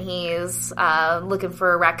man, and he's looking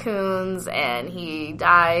for raccoons, and he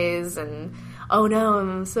dies, and oh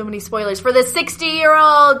no, so many spoilers for this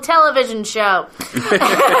 60-year-old television show.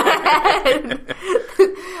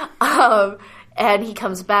 And he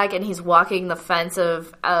comes back, and he's walking the fence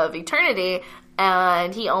of eternity,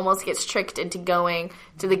 and he almost gets tricked into going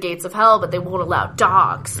to the gates of hell, but they won't allow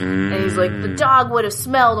dogs. And he's like, the dog would have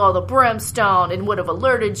smelled all the brimstone and would have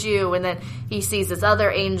alerted you. And then he sees this other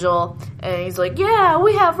angel, and he's like, yeah,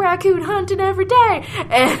 we have raccoon hunting every day.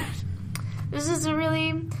 And this is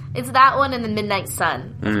it's that one and the Midnight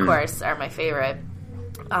Sun, of course, are my favorite.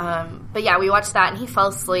 But yeah, we watched that, and he fell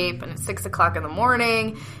asleep, and it's 6 o'clock in the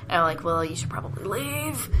morning, and I'm like, well, you should probably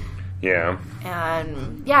leave. Yeah.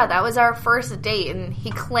 And yeah, that was our first date, and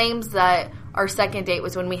he claims that our second date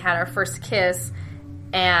was when we had our first kiss,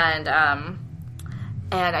 and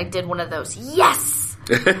I did one of those, yes!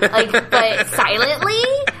 but silently?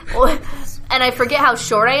 And I forget how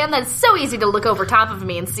short I am, that it's so easy to look over top of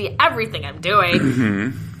me and see everything I'm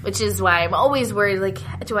doing. Which is why I'm always worried, like,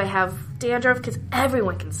 do I have dandruff? Because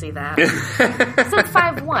everyone can see that. So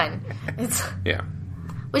 5'1". Yeah.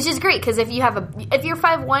 Which is great, because if you're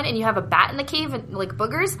 5'1" and you have a bat in the cave and like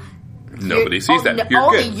boogers, nobody sees that. You're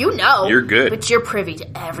only good. You know. You're good. But you're privy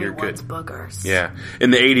to everyone's boogers. Yeah.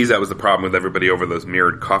 In the 80s, that was the problem with everybody over those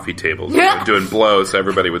mirrored coffee tables doing blows, so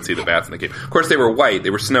everybody would see the bats in the cave. Of course, they were white.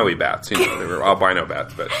 They were snowy bats. They were albino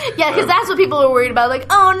bats. But yeah, because that's what people were worried about. Like,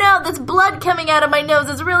 oh no, this blood coming out of my nose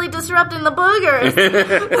is really disrupting the boogers.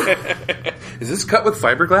 Is this cut with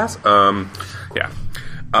fiberglass? Yeah.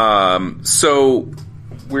 So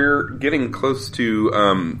we're getting close to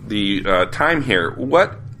the time here.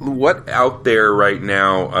 What what out there right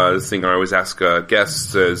now, this thing I always ask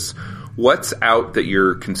guests is, what's out that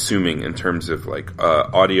you're consuming in terms of like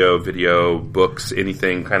audio, video, books,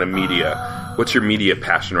 anything kind of media? What's your media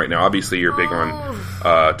passion right now? Obviously, you're big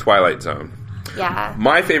on Twilight Zone. Yeah.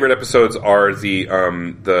 My favorite episodes are the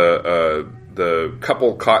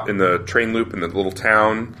couple caught in the train loop in the little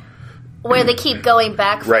town. Where they keep going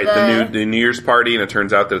back for the New Year's party, and it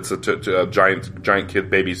turns out that it's a giant kid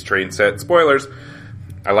baby's train set. Spoilers.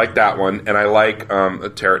 I like that one, and I like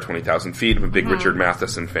Terror at 20,000 Feet. I'm a big Richard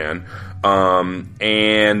Matheson fan.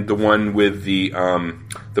 And the one with the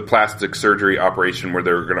plastic surgery operation where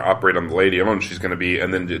they're going to operate on the lady. Oh, and she's going to be,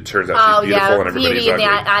 and then it turns out she's beautiful and everybody's ugly.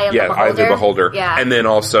 Eye of the Beholder. Yeah. And then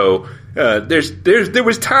also, there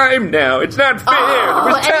was time now. It's not fair. There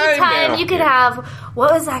was time now. You could have,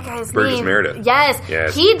 what was that guy's Burgess name? Meredith. Yes.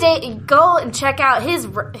 Go and check out his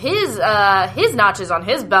notches on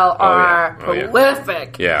his belt are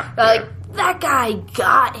prolific. Yeah. That guy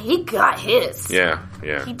got his. Yeah.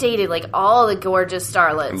 He dated like all the gorgeous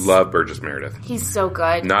starlets. Love Burgess Meredith. He's so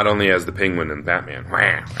good. Not only as the Penguin in Batman.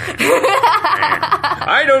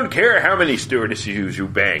 I don't care how many stewardesses you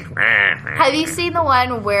bang. Have you seen the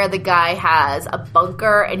one where the guy has a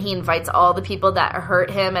bunker and he invites all the people that hurt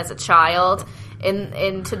him as a child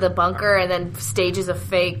into the bunker and then stages a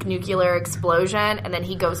fake nuclear explosion and then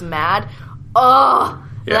he goes mad? Oh,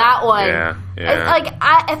 yeah, that one. Yeah.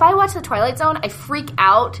 If I watch The Twilight Zone, I freak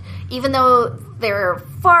out, even though they're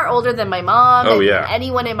far older than my mom and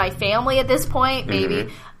anyone in my family at this point, maybe.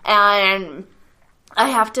 Mm-hmm. And I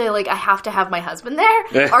have to have my husband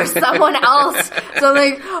there or someone else. So I'm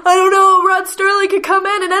like, I don't know, Rod Sterling could come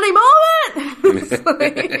in at any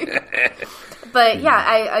moment. But yeah,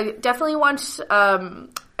 I definitely watched.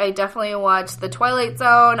 I definitely watched The Twilight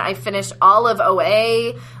Zone. I finished all of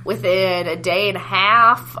OA within a day and a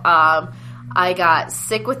half. I got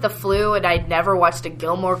sick with the flu, and I'd never watched a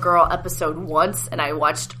Gilmore Girl episode once, and I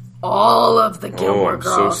watched all of the Gilmore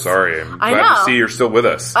Girls. I'm so sorry. I'm glad to see you're still with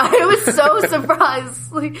us. I was so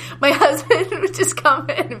surprised. Like, my husband would just come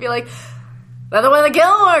in and be like, another one of the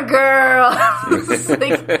Gilmore Girls.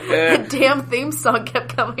 Like, the damn theme song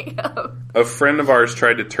kept coming up. A friend of ours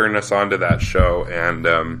tried to turn us on to that show, and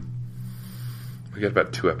we got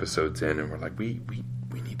about 2 episodes in, and we're like, we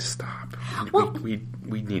need to stop.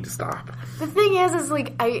 We need to stop. The thing is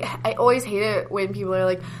like, I always hate it when people are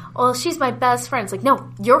like, oh, she's my best friend. It's like,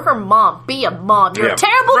 no, you're her mom. Be a mom. You're a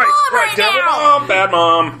terrible mom right now. Terrible mom, bad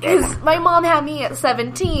mom. Because my mom had me at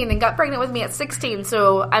 17 and got pregnant with me at 16,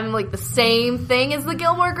 so I'm like the same thing as the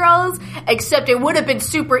Gilmore Girls, except it would have been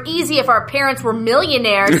super easy if our parents were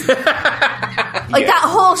millionaires. Like, that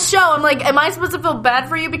whole show, I'm like, am I supposed to feel bad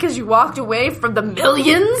for you because you walked away from the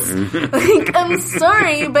millions? Like, I'm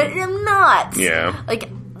sorry, but I'm not. Yeah. Like,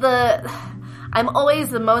 I'm always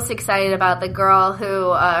the most excited about the girl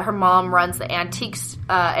who, her mom runs the antique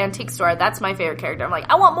store. That's my favorite character. I'm like,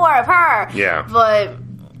 I want more of her. Yeah. But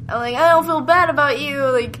I'm like, I don't feel bad about you.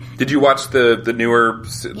 Like, did you watch the newer?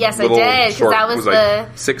 Yes, I did. Because that was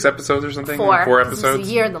like 6 episodes or something. 4 episodes. This is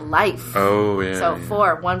a year in the life. Oh yeah. So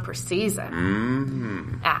 4, 1 per season.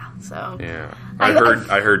 Mm. Yeah. So yeah, I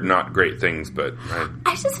heard not great things, but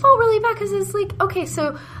I just felt really bad because it's like, okay,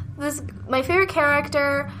 so my favorite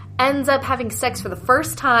character ends up having sex for the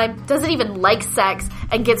first time, doesn't even like sex,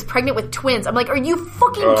 and gets pregnant with twins. I'm like, are you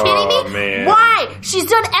fucking kidding me? Man. Why? She's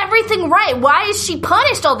done everything right. Why is she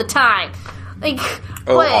punished all the time? Like,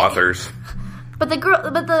 authors. But the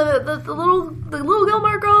little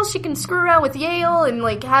Gilmore Girl, she can screw around with Yale and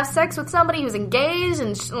like have sex with somebody who's engaged,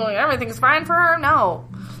 and like, everything's fine for her. No.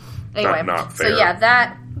 Anyway, not fair. So yeah,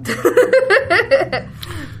 that.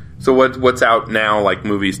 So what's out now, like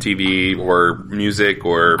movies, TV, or music,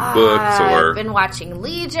 or books, or... I've been watching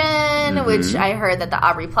Legion, which I heard that the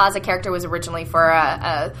Aubrey Plaza character was originally for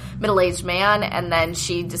a middle-aged man, and then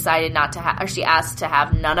she decided not to or she asked to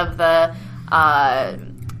have none of the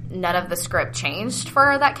script changed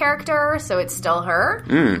for that character, so it's still her,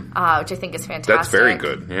 which I think is fantastic. That's very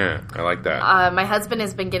good. Yeah, I like that. My husband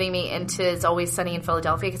has been getting me into It's Always Sunny in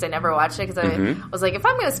Philadelphia because I never watched it because I was like, if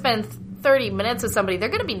I'm going to spend 30 minutes with somebody, they're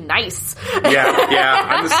going to be nice. Yeah,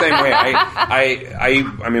 I'm the same way.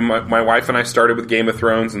 I mean, my wife and I started with Game of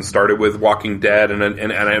Thrones and started with Walking Dead, and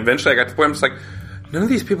eventually I got to the point I'm just like, none of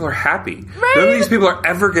these people are happy. Right? None of these people are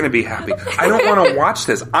ever going to be happy. I don't want to watch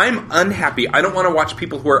this. I'm unhappy. I don't want to watch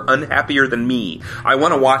people who are unhappier than me. I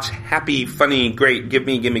want to watch happy, funny, great, give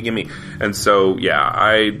me. And so, yeah,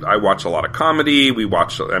 I watch a lot of comedy. We've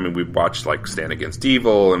watched like Stand Against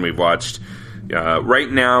Evil, and we've watched, Right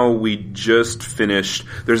now, we just finished.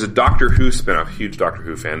 There's a Doctor Who spinoff. Huge Doctor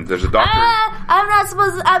Who fan. There's a Doctor.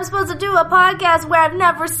 I'm supposed to do a podcast where I've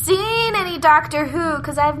never seen any Doctor Who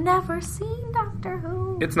because I've never seen Doctor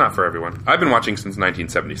Who. It's not for everyone. I've been watching since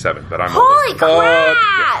 1977, but I'm holy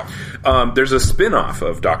crap! Yeah. There's a spin-off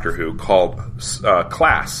of Doctor Who called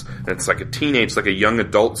Class, and it's like a young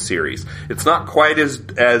adult series. It's not quite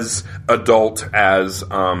as adult as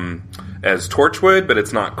Torchwood, but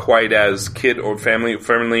it's not quite as kid or family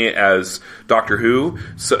friendly as Doctor Who.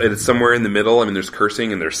 So it's somewhere in the middle. I mean, there's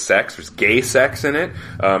cursing and there's sex. There's gay sex in it.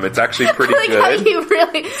 It's actually pretty good.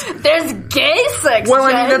 There's gay sex. Well,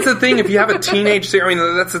 I mean, that's the thing. If you have a teenage series, I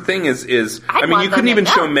mean, that's the thing is I mean, you couldn't even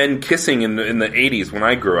show men kissing in the 80s when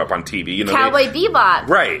I grew up on TV. You know, Cowboy Bebop.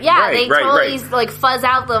 Right. Yeah, right, they right, totally right. like fuzz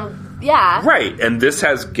out the. Yeah. Right, and this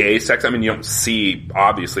has gay sex. I mean, you don't see,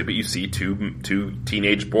 obviously, but you see two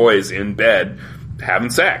teenage boys in bed having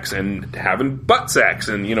sex and having butt sex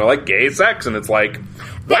and, you know, like gay sex, and it's like,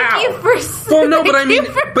 wow. Thank you for well, no, but I mean,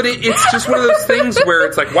 but it's just one of those things where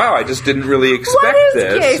it's like, wow, I just didn't really expect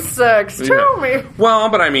this. What is gay sex? Tell me. Well,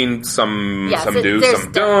 but I mean, some do,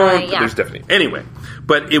 some don't. Yeah. There's definitely. Anyway,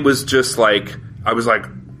 but it was just like, I was like,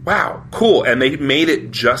 wow, cool. And they made it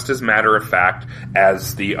just as matter of fact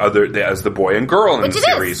as the boy and girl in the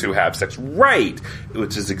series who have sex. Right.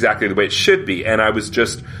 Which is exactly the way it should be. And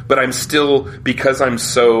but I'm still, because I'm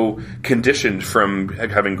so conditioned from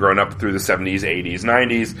having grown up through the 70s, 80s,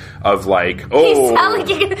 90s of like, oh. He's telling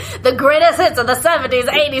you the greatest hits of the 70s,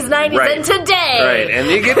 80s, 90s, right, and today. Right. And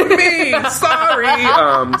you get me. Sorry.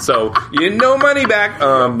 So, no money back.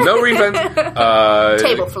 No refund.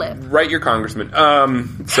 Table flip. Write your congressman.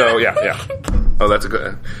 So, yeah. Oh, that's a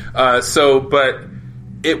good... but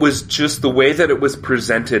it was just the way that it was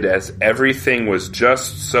presented as everything was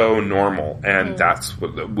just so normal. And that's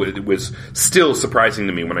what it was still surprising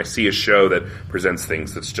to me when I see a show that presents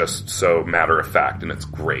things that's just so matter-of-fact, and it's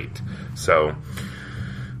great. So...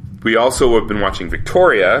 We also have been watching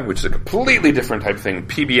Victoria, which is a completely different type of thing.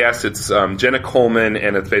 PBS, it's Jenna Coleman,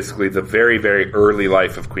 and it's basically the very, very early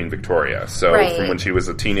life of Queen Victoria. So from when she was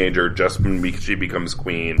a teenager, just when she becomes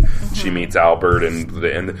queen, she meets Albert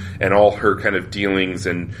and all her kind of dealings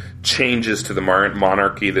and changes to the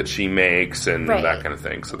monarchy that she makes and that kind of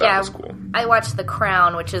thing. So that was cool. I watched The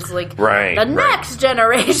Crown, which is like the next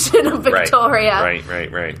generation of Victoria.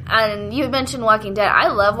 Right. And you mentioned Walking Dead. I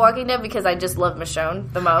love Walking Dead because I just love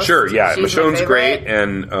Michonne the most. Sure, yeah, Michonne's great,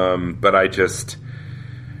 and but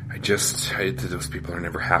those people are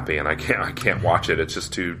never happy, and I can't watch it. It's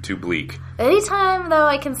just too bleak. Anytime though,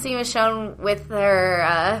 I can see Michonne with her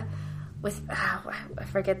I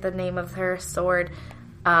forget the name of her sword.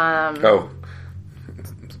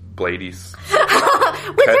 Bladies.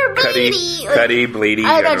 With her blady. Cutty, blady.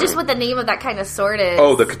 I don't know, just what the name of that kind of sword is.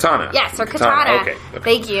 Oh, the katana. Yes, her katana. Okay.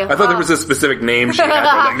 Thank you. I thought there was a specific name she had.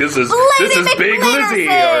 Like, this is Big Lizzie,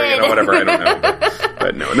 or whatever. I don't know.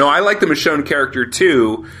 But no, I like the Michonne character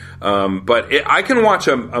too. But I can watch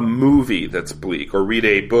a movie that's bleak or read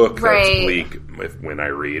a book that's bleak when I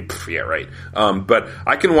read. Yeah, right. But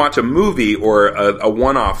I can watch a movie or a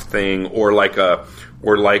one-off thing or like a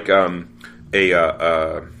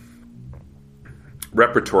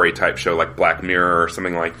repertory type show like Black Mirror or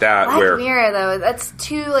something like that. Black Mirror, though, that's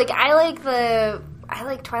too, like, I like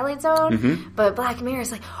Twilight Zone, but Black Mirror is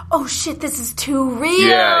like, oh shit, this is too real.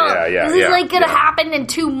 Yeah. This is like gonna happen in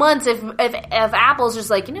 2 months if Apple's just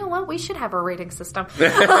like, you know what, we should have a rating system. No.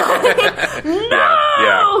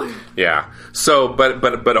 Yeah. So,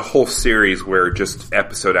 but a whole series where just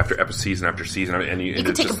episode after episode, season after season, and you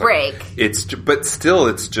can take a break. But still,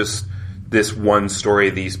 it's just this one story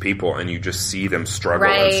of these people, and you just see them struggle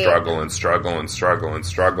and struggle and struggle and struggle and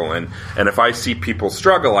struggle. And if I see people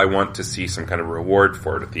struggle, I want to see some kind of reward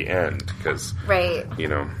for it at the end, because, you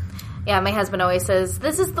know... Yeah, my husband always says,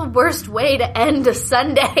 this is the worst way to end a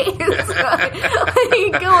Sunday.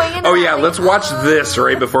 Let's watch this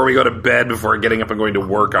right before we go to bed, before getting up and going to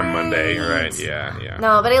work on Monday. Right, yeah.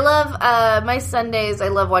 No, but I love, my Sundays, I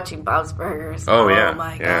love watching Bob's Burgers. Oh, yeah. Oh,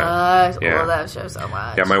 my gosh. I love that show so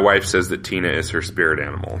much. Yeah, my wife says that Tina is her spirit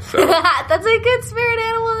animal. So. That's a good spirit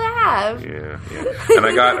animal to have. Yeah. And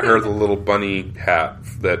I got her the little bunny hat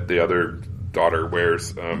that the other daughter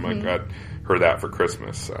wears. I got her that for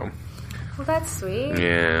Christmas, so... Well, that's sweet.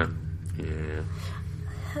 Yeah.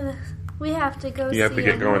 We have to go see a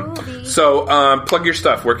movie. So, plug your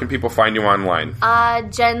stuff. Where can people find you online?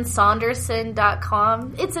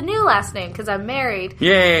 JenSaunderson.com. It's a new last name because I'm married.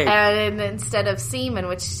 Yay! And instead of Seaman,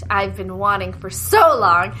 which I've been wanting for so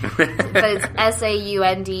long, but it's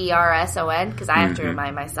Saunderson because I have to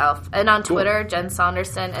remind myself. And on Twitter, Jen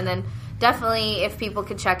Saunderson. And then definitely if people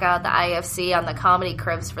could check out the IFC on the Comedy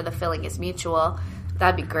Cribs for The Filling is Mutual,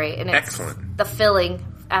 that'd be great. And it's excellent. The Filling,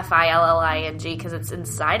 Filling, because it's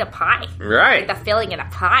inside a pie. Right. Like the filling in a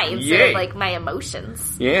pie instead of like my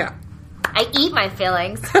emotions. Yeah. I eat my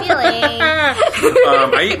fillings.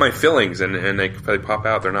 I eat my fillings, and they pop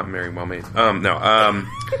out. They're not very well made. That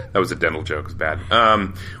was a dental joke. It's bad.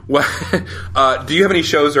 Do you have any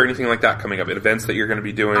shows or anything like that coming up? Events that you're going to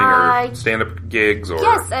be doing, or stand-up gigs? Or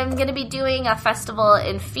yes, I'm going to be doing a festival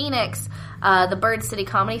in Phoenix, the Bird City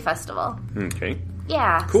Comedy Festival. Okay.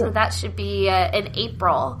 Yeah, cool. So that should be in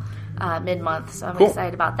April, mid-month. So I'm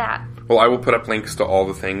excited about that. Well, I will put up links to all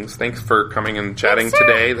the things. Thanks for coming and chatting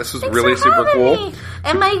today. This was Thanks really super cool. Me.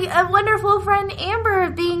 And my wonderful friend Amber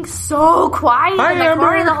being so quiet in the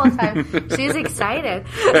corner the whole time. She's excited.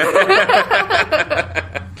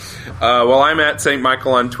 Well, I'm at St.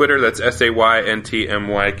 Michael on Twitter. That's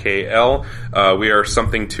SAYNTMYKL. We are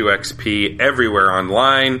Something 2XP everywhere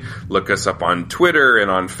online. Look us up on Twitter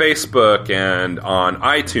and on Facebook and on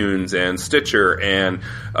iTunes and Stitcher and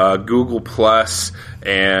Google Plus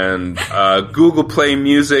and Google Play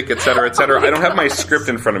Music, etc., etc. I don't have my script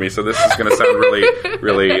in front of me, so this is going to sound really,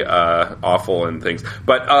 really awful and things.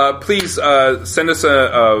 But please send us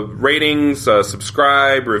a ratings,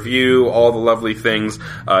 subscribe, review, all the lovely things.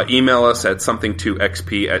 Email us at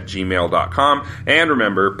something2xp@gmail.com. And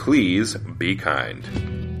remember, please be kind.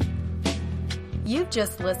 You've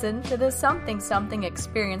just listened to the Something Something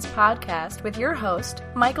Experience podcast with your host,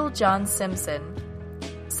 Michael John Simpson.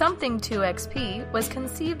 Something 2XP was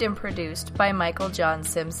conceived and produced by Michael John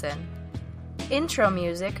Simpson. Intro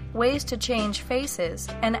music, Ways to Change Faces,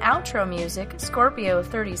 and outro music, Scorpio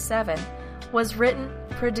 37, was written,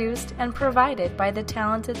 produced, and provided by the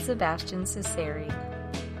talented Sebastian Cesari.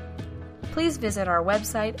 Please visit our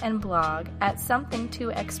website and blog at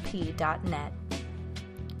something2xp.net.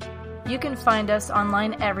 You can find us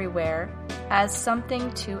online everywhere as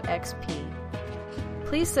Something2XP.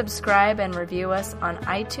 Please subscribe and review us on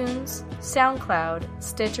iTunes, SoundCloud,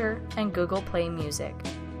 Stitcher, and Google Play Music.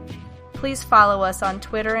 Please follow us on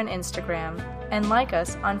Twitter and Instagram, and like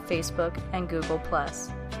us on Facebook and Google+.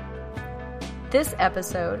 This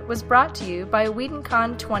episode was brought to you by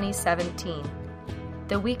WhedonCon 2017,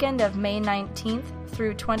 the weekend of May 19th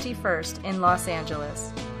through 21st in Los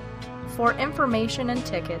Angeles. For information and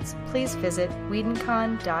tickets, please visit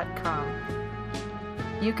WhedonCon.com.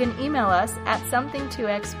 You can email us at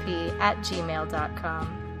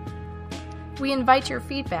something2xp@gmail.com. We invite your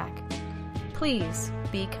feedback. Please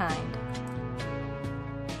be kind.